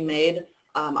match will be made.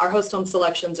 Our host home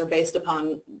selections are based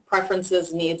upon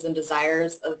preferences, needs, and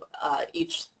desires of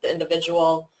each the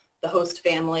individual, the host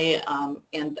family,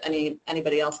 and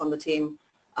anybody else on the team.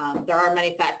 There are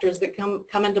many factors that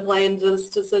come into play into this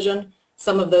decision.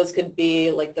 Some of those could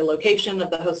be like the location of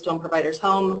the host home provider's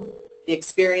home, the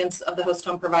experience of the host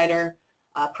home provider,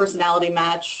 personality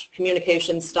match,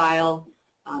 communication style,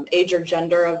 age or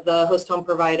gender of the host home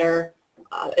provider.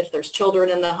 If there's children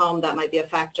in the home, that might be a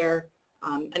factor.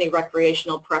 Any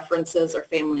recreational preferences or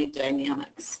family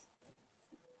dynamics.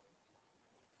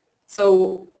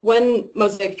 So when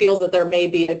Mosaic feels that there may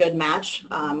be a good match,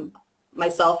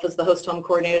 myself as the host home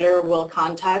coordinator will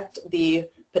contact the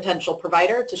potential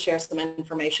provider to share some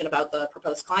information about the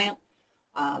proposed client.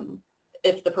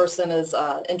 If the person is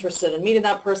interested in meeting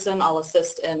that person, I'll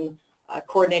assist in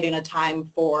coordinating a time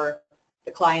for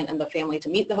the client and the family to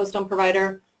meet the host home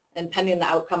provider. And pending the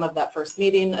outcome of that first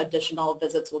meeting, additional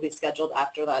visits will be scheduled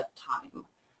after that time.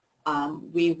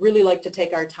 We really like to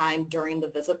take our time during the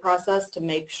visit process to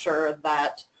make sure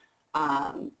that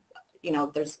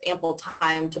there's ample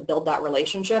time to build that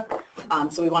relationship.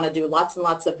 So we want to do lots and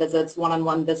lots of visits,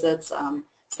 one-on-one visits,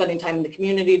 spending time in the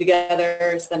community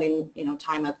together, spending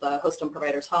time at the host home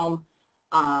provider's home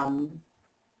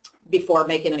before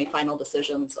making any final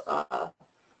decisions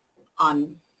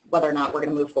on whether or not we're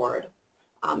going to move forward.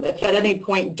 If at any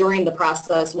point during the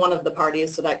process, one of the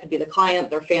parties, so that could be the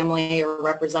client, their family, or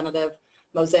representative,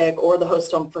 Mosaic, or the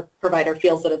host home provider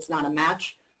feels that it's not a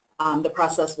match, the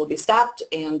process will be stopped,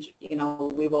 and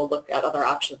we will look at other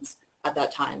options at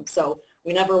that time. So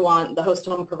we never want the host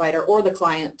home provider or the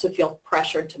client to feel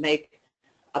pressured to make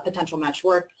a potential match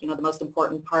work. The most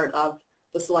important part of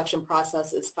the selection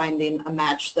process is finding a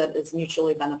match that is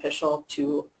mutually beneficial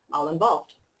to all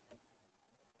involved.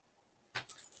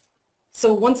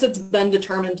 So once it's been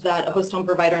determined that a host home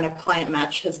provider and a client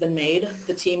match has been made,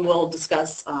 the team will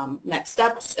discuss next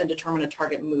steps and determine a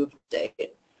target move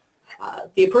date.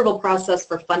 The approval process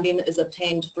for funding is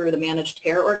obtained through the managed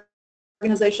care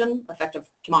organization, effective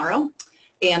tomorrow,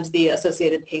 and the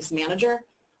associated case manager.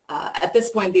 At this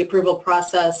point, the approval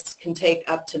process can take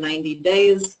up to 90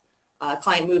 days.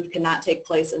 Client move cannot take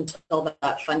place until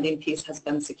that funding piece has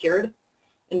been secured.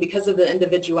 And because of the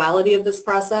individuality of this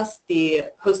process, the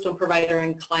host home provider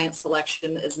and client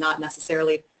selection is not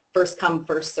necessarily first come,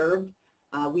 first served.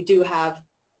 We do have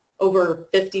over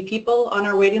 50 people on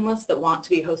our waiting list that want to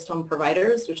be host home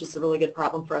providers, which is a really good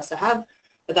problem for us to have.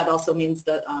 But that also means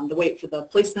that the wait for the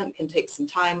placement can take some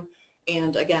time.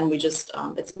 And again,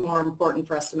 it's more important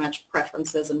for us to match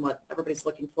preferences and what everybody's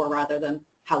looking for rather than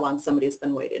how long somebody's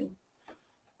been waiting.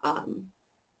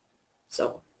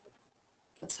 So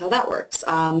that's how that works.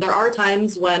 There are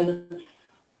times when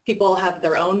people have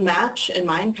their own match in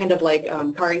mind, kind of like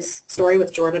Kari's story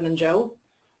with Jordan and Joe.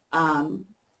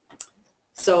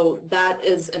 So that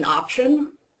is an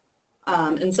option.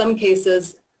 In some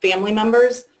cases, family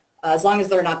members, as long as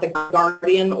they're not the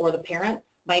guardian or the parent,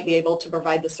 might be able to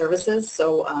provide the services.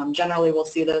 So generally we'll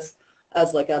see this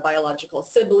as like a biological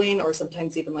sibling or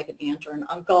sometimes even like an aunt or an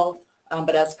uncle.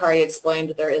 But as Kari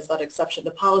explained, there is that exception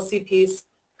to policy piece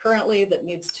currently that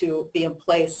needs to be in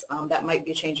place. That might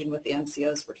be changing with the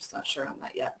NCOs. We're just not sure on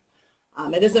that yet.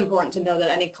 It is important to know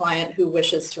that any client who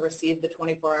wishes to receive the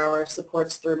 24-hour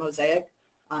supports through Mosaic,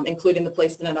 including the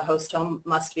placement in a host home,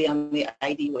 must be on the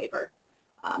ID waiver.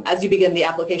 As you begin the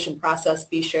application process,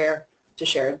 be sure to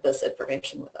share this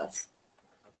information with us.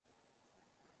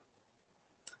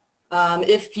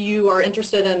 If you are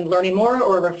interested in learning more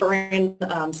or referring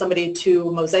somebody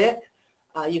to Mosaic,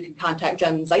 you can contact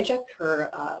Jen Zychek.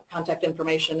 Her contact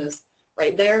information is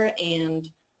right there,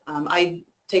 and I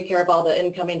take care of all the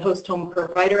incoming host home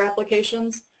provider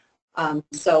applications.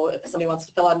 So if somebody wants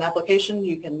to fill out an application,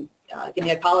 you can give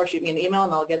me a call or shoot me an email,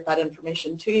 and I'll get that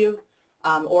information to you.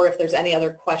 Or if there's any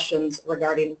other questions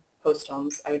regarding host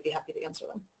homes, I would be happy to answer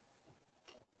them.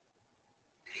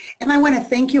 And I want to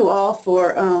thank you all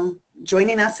for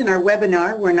joining us in our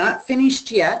webinar. We're not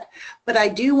finished yet, but I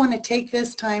do want to take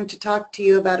this time to talk to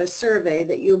you about a survey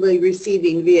that you'll be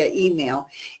receiving via email.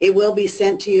 It will be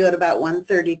sent to you at about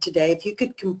 1:30 today. If you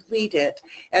could complete it,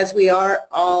 as we are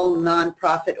all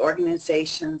nonprofit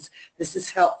organizations, this is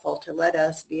helpful to let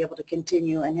us be able to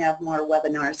continue and have more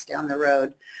webinars down the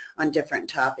road on different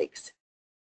topics.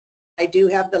 I do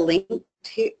have the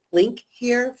link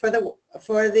here for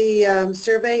the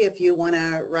survey if you want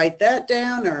to write that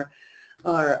down or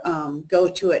go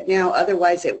to it now.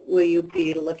 Otherwise, will you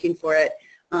be looking for it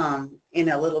in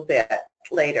a little bit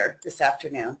later this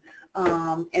afternoon.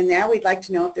 And now we'd like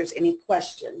to know if there's any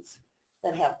questions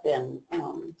that have been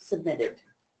submitted.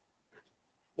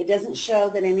 It doesn't show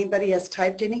that anybody has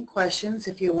typed any questions.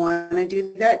 If you want to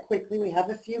do that quickly, we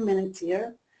have a few minutes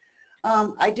here.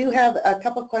 I do have a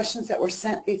couple questions that were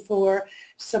sent before.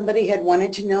 Somebody had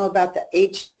wanted to know about the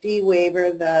HD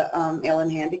waiver, the ill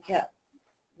and handicap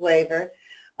waiver.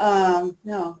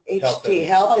 No, HD,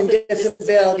 health and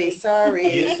disability. Sorry.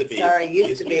 Used to be. Sorry,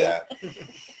 used to be. that.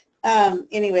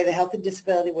 Anyway, the health and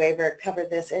disability waiver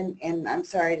covered this, and I'm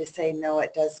sorry to say no,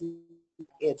 it doesn't.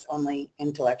 It's only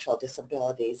intellectual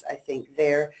disabilities. I think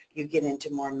there you get into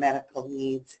more medical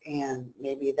needs, and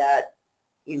maybe that,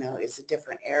 you know, is a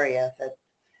different area that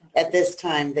at this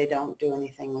time they don't do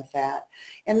anything with that.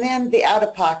 And then the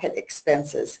out-of-pocket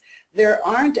expenses. There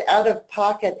aren't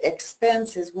out-of-pocket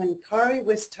expenses. When Kari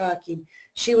was talking,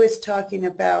 she was talking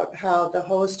about how the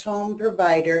host home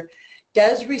provider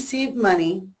does receive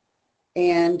money,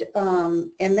 and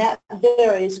that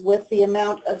varies with the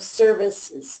amount of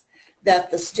services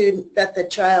that the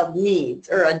child needs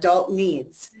or adult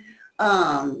needs.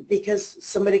 Because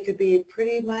somebody could be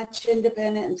pretty much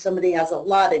independent and somebody has a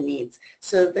lot of needs.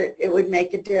 So that it would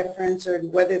make a difference, or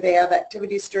whether they have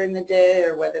activities during the day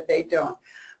or whether they don't.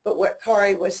 But what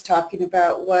Kari was talking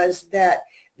about was that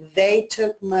they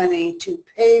took money to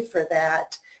pay for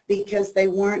that because they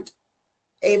weren't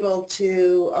able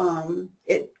to,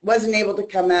 it wasn't able to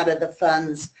come out of the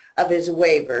funds of his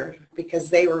waiver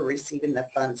because they were receiving the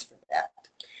funds for that.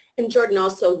 And Jordan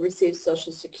also receives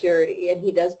Social Security, and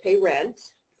he does pay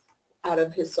rent out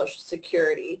of his Social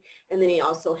Security, and then he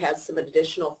also has some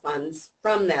additional funds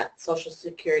from that Social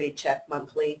Security check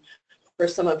monthly for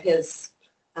some of his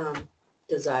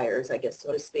desires, I guess,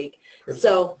 so to speak. Perfect.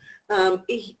 So,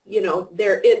 you know,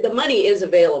 the money is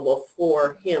available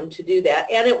for him to do that,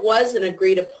 and it was an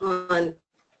agreed upon,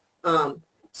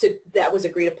 that was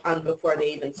agreed upon before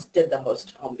they even did the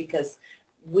host home, because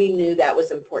we knew that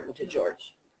was important to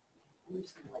George. I'm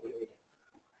just going to let you read it.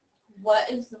 What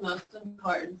is the most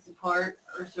important support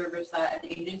or service that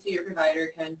an agency or provider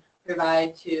can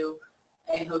provide to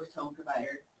a host home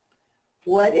provider?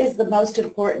 What is the most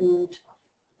important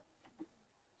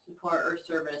Support or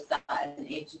service that an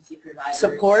agency provider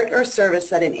support or service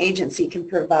that an agency can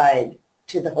provide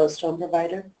to the host home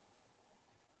provider?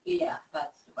 Yeah,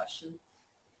 that's the question.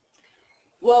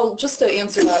 Well, just to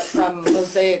answer that from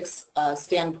Mosaic's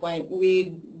standpoint,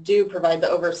 we do provide the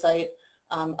oversight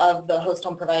of the host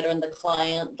home provider and the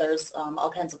client. There's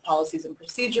all kinds of policies and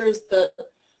procedures that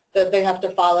they have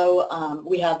to follow.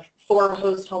 We have 4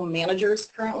 host home managers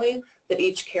currently that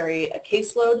each carry a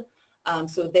caseload.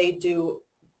 So they do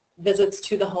visits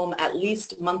to the home at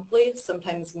least monthly,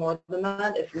 sometimes more than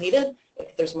that if needed,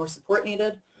 if there's more support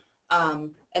needed.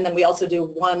 And then we also do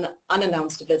 1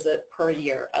 unannounced visit per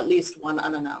year, at least 1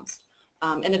 unannounced.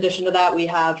 In addition to that, we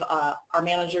have our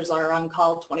managers are on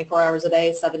call 24 hours a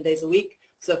day, 7 days a week.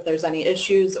 So if there's any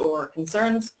issues or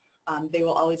concerns, they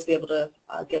will always be able to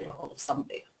get a hold of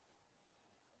somebody.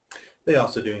 They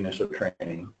also do initial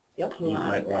training. Yep. You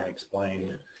might want to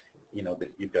explain, you know,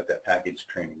 that you've got that package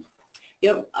training.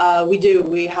 Yep, we do.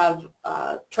 We have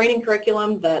training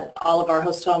curriculum that all of our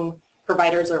host home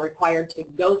providers are required to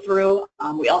go through.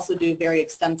 We also do very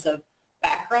extensive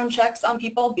background checks on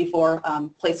people before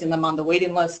placing them on the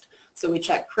waiting list. So we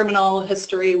check criminal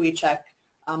history, we check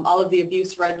all of the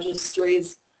abuse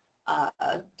registries,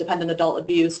 dependent adult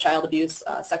abuse, child abuse,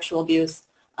 sexual abuse.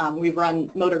 We run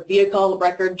motor vehicle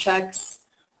record checks.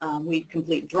 We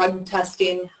complete drug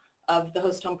testing of the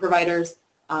host home providers.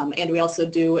 And we also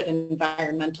do an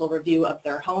environmental review of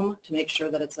their home to make sure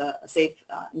that it's a safe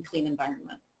and clean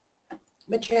environment.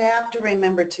 But you have to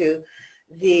remember too,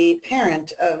 the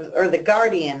parent of, or the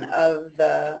guardian of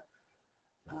the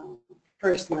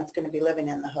person that's going to be living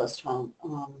in the host home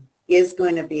is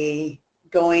going to be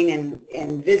going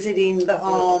and visiting the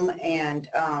home and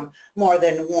more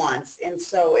than once. And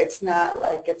so it's not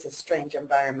like it's a strange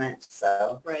environment.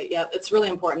 So Right, yeah, it's really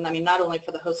important. I mean, not only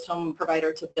for the host home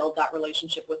provider to build that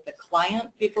relationship with the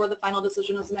client before the final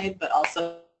decision is made, but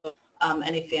also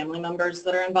any family members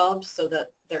that are involved so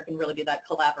that there can really be that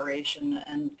collaboration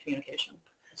and communication.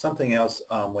 Something else,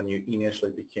 when you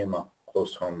initially became a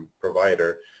host home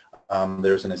provider,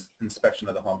 there's an inspection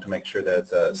of the home to make sure that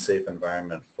it's a safe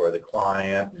environment for the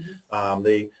client.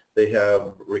 They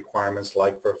have requirements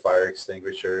like for fire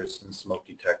extinguishers and smoke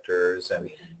detectors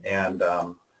and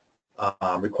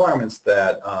requirements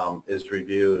that is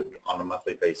reviewed on a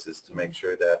monthly basis to make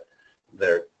sure that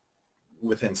they're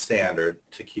within standard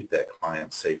to keep that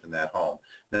client safe in that home.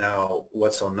 Now,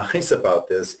 what's so nice about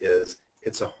this is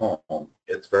it's a home.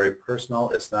 It's very personal.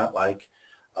 It's not like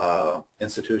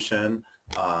institution.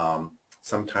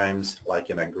 Sometimes,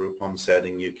 like in a group home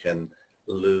setting, you can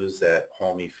lose that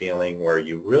homey feeling where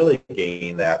you really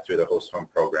gain that through the host home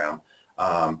program.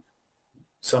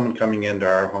 Someone coming into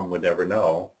our home would never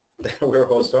know that we're a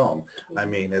host home. I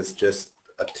mean, it's just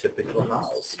a typical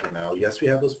house, you know. Yes, we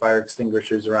have those fire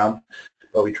extinguishers around,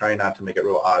 but we try not to make it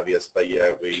real obvious, but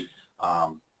yeah, we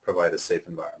provide a safe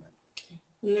environment.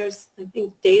 And there's, I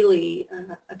think, daily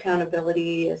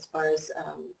accountability as far as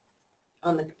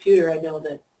on the computer. I know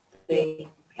that they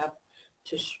have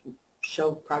to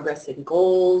show progress in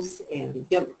goals and.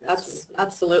 Yep,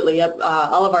 absolutely. Yep,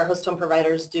 all of our host home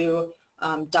providers do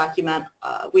document.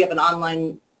 We have an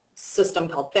online system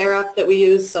called Thera that we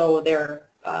use, so they're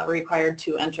required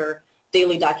to enter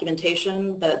daily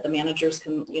documentation that the managers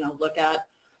can, look at,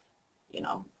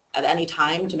 at any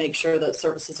time to make sure that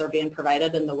services are being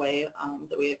provided in the way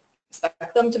that we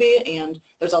expect them to be. And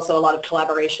there's also a lot of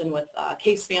collaboration with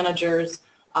case managers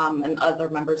and other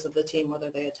members of the team,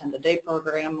 whether they attend a day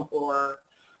program or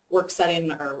work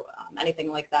setting or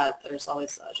anything like that. There's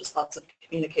always just lots of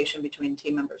communication between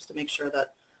team members to make sure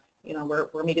that,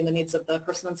 we're meeting the needs of the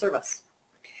person in service.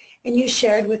 And you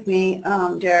shared with me,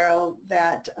 Daryl,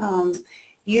 that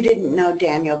you didn't know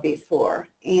Daniel before,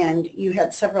 and you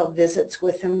had several visits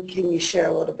with him. Can you share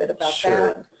a little bit about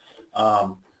that?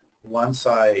 Sure. Once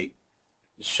I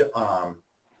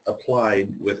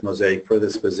applied with Mosaic for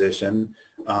this position,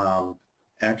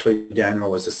 actually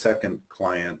Daniel was the second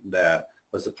client that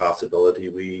was a possibility.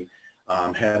 We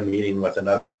had a meeting with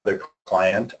another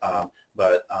client,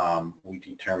 but we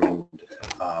determined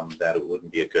that it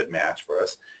wouldn't be a good match for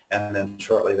us. And then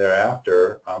shortly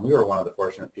thereafter, we were one of the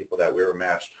fortunate people that we were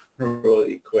matched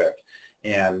really quick.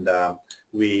 And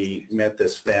we met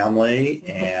this family,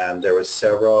 and there were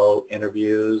several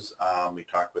interviews. We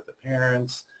talked with the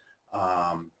parents.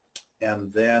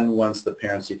 And then once the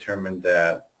parents determined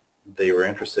that they were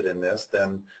interested in this,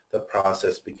 then the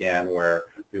process began where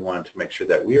we wanted to make sure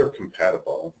that we were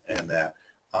compatible and that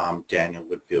Daniel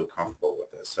would feel comfortable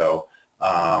with us. So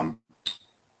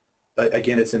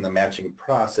again, it's in the matching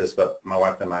process, but my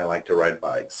wife and I like to ride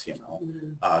bikes,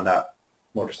 not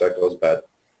motorcycles, but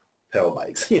pedal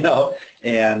bikes,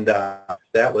 and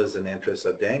that was an interest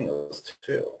of Daniel's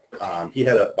too. He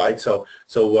had a bike, so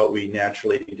what we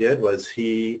naturally did was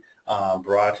he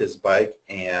brought his bike,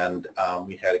 and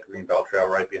we had a green belt trail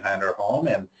right behind our home,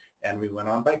 and we went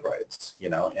on bike rides,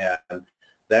 and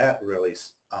that really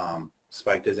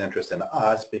spiked his interest in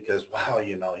us because, wow,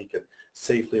 he could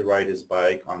safely ride his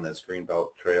bike on this green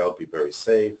belt trail, be very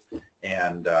safe,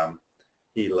 and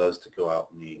he loves to go out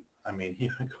and eat. I mean, he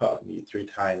would go out and eat 3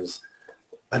 times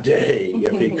a day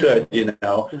if he could,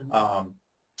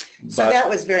 So that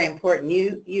was very important.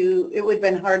 It would have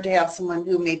been hard to have someone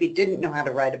who maybe didn't know how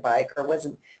to ride a bike or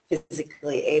wasn't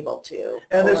physically able to.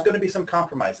 And there's going to be some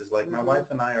compromises. Like my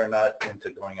wife and I are not into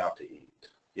going out to eat.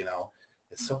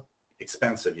 It's so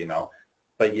expensive,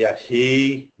 but yet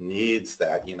he needs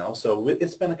that, So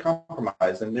it's been a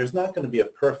compromise, and there's not going to be a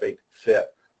perfect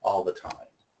fit all the time,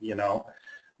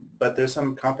 But there's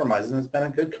some compromises, and it's been a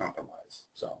good compromise.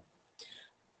 So.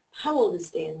 How old is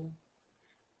Daniel?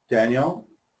 Daniel,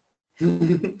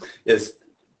 his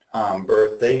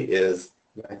birthday is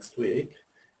next week,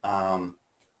 and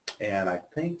I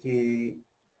think he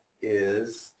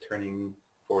is turning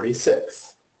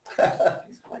 46.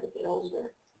 He's quite a bit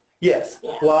older. Yes.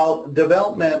 Yeah. Well,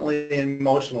 developmentally and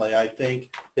emotionally, I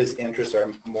think his interests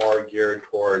are more geared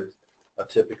towards a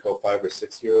typical 5 or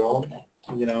 6 year old,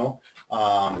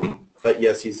 but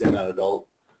yes, he's in an adult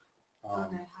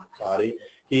body.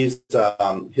 He's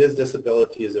his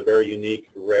disability is a very unique,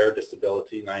 rare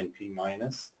disability, 9P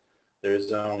minus.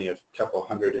 There's only a couple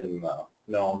hundred in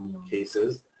known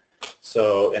cases.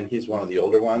 So, and he's one of the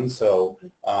older ones. So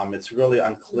it's really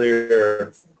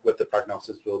unclear what the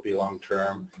prognosis will be long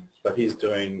term. But he's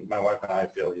doing. My wife and I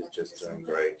feel he's just doing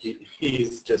great.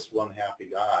 He's just one happy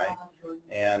guy,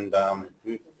 and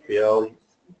we feel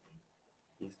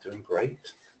he's doing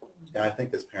great. And I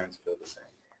think his parents feel the same.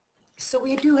 So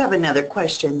we do have another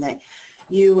question that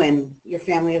you and your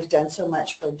family have done so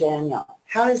much for Daniel.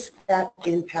 How does that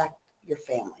impact your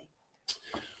family?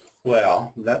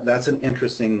 Well, that's an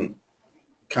interesting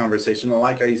conversation.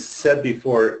 Like I said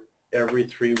before, every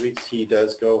 3 weeks he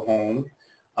does go home.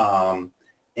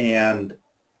 And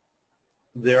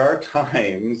there are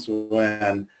times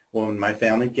when my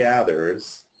family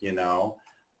gathers, you know,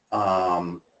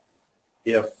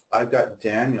 if I've got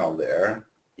Daniel there,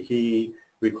 he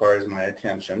requires my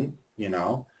attention, you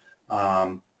know,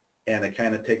 and it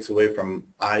kind of takes away from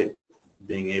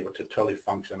being able to totally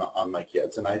function on my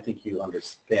kids, and I think you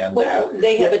understand Well, that.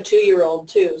 they have a 2-year-old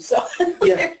too, so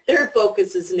Yeah. their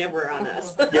focus is never on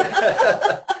us.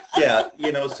 Yeah, yeah,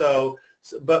 you know,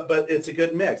 but it's a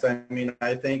good mix. I mean,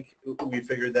 I think we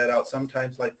figured that out.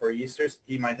 Sometimes, like for Easter's,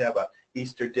 he might have a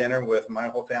Easter dinner with my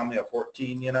whole family of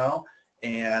 14, you know,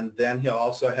 and then he'll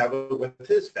also have it with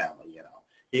his family, you know.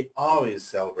 He always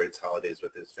celebrates holidays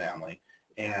with his family,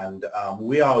 and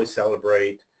we always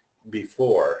celebrate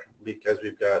before, because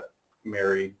we've got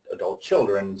married adult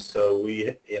children, so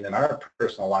we, in our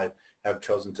personal life, have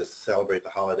chosen to celebrate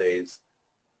the holidays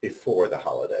before the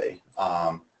holiday,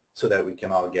 so that we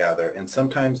can all gather. And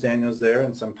sometimes Daniel's there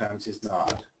and sometimes he's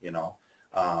not, you know.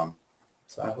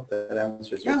 So I hope that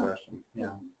answers your question.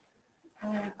 Yeah.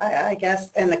 I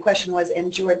guess, and the question was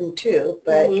in Jordan too,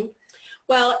 but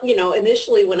Well, you know,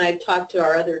 initially when I talked to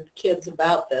our other kids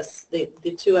about this, the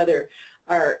two other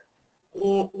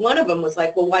one of them was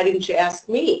like, well, why didn't you ask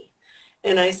me?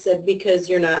 And I said, because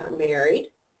you're not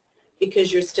married,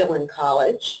 because you're still in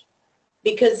college,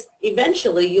 because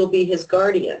eventually you'll be his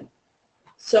guardian.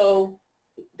 So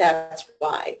that's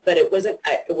why. But it was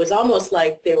almost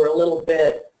like they were a little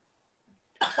bit,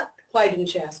 why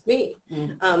didn't you ask me?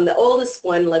 The oldest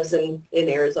one lives in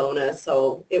Arizona,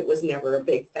 so it was never a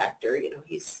big factor. You know,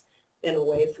 he's been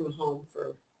away from home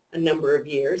for a number of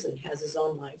years and has his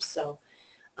own life, so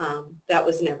that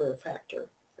was never a factor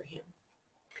for him.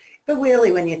 But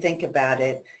really, when you think about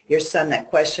it, your son that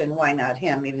questioned why not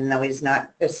him, even though he's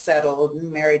not as settled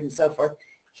and married and so forth,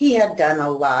 he had done a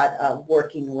lot of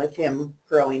working with him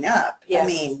growing up. Yes. I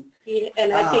mean,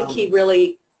 I think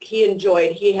he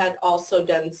enjoyed, he had also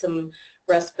done some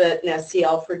respite and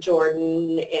SEL for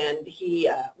Jordan, and he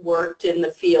worked in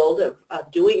the field of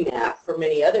doing that for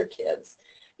many other kids,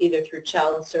 either through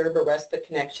Child Serve or Respite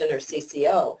Connection or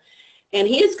CCO. And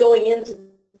he is going into the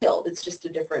field. It's just a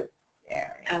different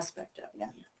aspect of it. Yeah.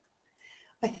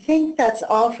 I think that's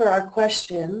all for our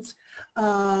questions. We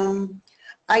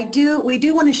do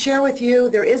want to share with you,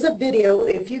 there is a video.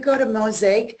 If you go to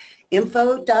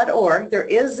mosaicinfo.org, there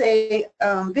is a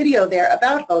video there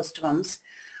about host homes.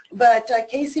 But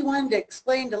Casie wanted to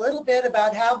explain a little bit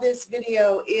about how this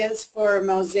video is for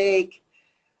Mosaic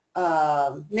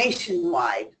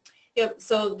nationwide. Yep,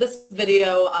 so this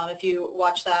video, if you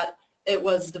watch that, it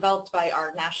was developed by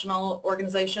our national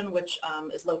organization, which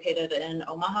is located in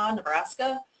Omaha,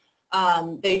 Nebraska.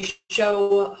 They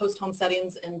show host home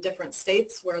settings in different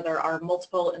states where there are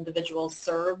multiple individuals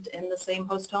served in the same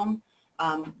host home.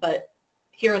 But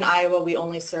here in Iowa, we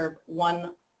only serve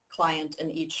one client in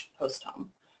each host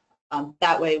home.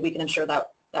 That way we can ensure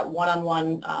that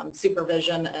one-on-one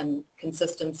supervision and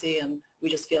consistency, and we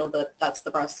just feel that that's the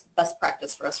best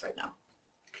practice for us right now.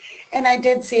 And I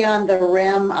did see on the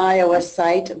REM Iowa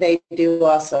site, they do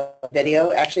also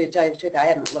video. Actually, to tell you the truth, I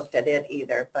hadn't looked at it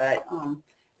either, but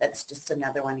that's just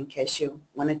another one in case you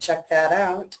want to check that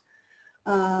out.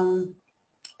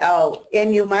 Oh,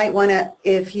 and you might want to,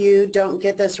 if you don't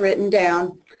get this written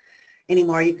down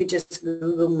anymore, you could just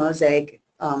Google Mosaic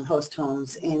host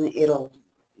homes and you'll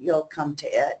come to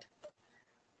it.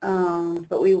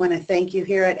 But we want to thank you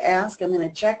here at Ask. I'm going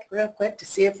to check real quick to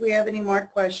see if we have any more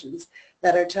questions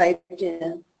that are typed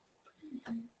in.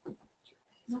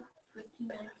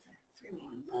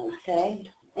 Okay.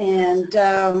 And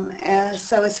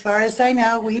so as far as I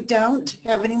know, we don't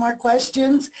have any more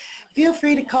questions. Feel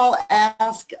free to call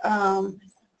Ask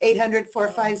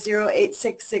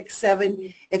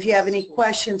 800-450-8667. If you have any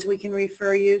questions, we can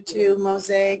refer you to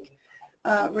Mosaic,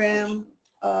 REM,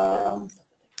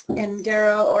 and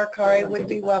Daryl or Kari would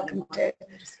be welcome to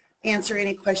answer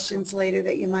any questions later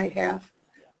that you might have.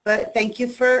 But thank you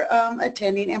for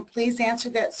attending, and please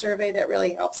answer that survey. That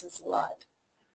really helps us a lot.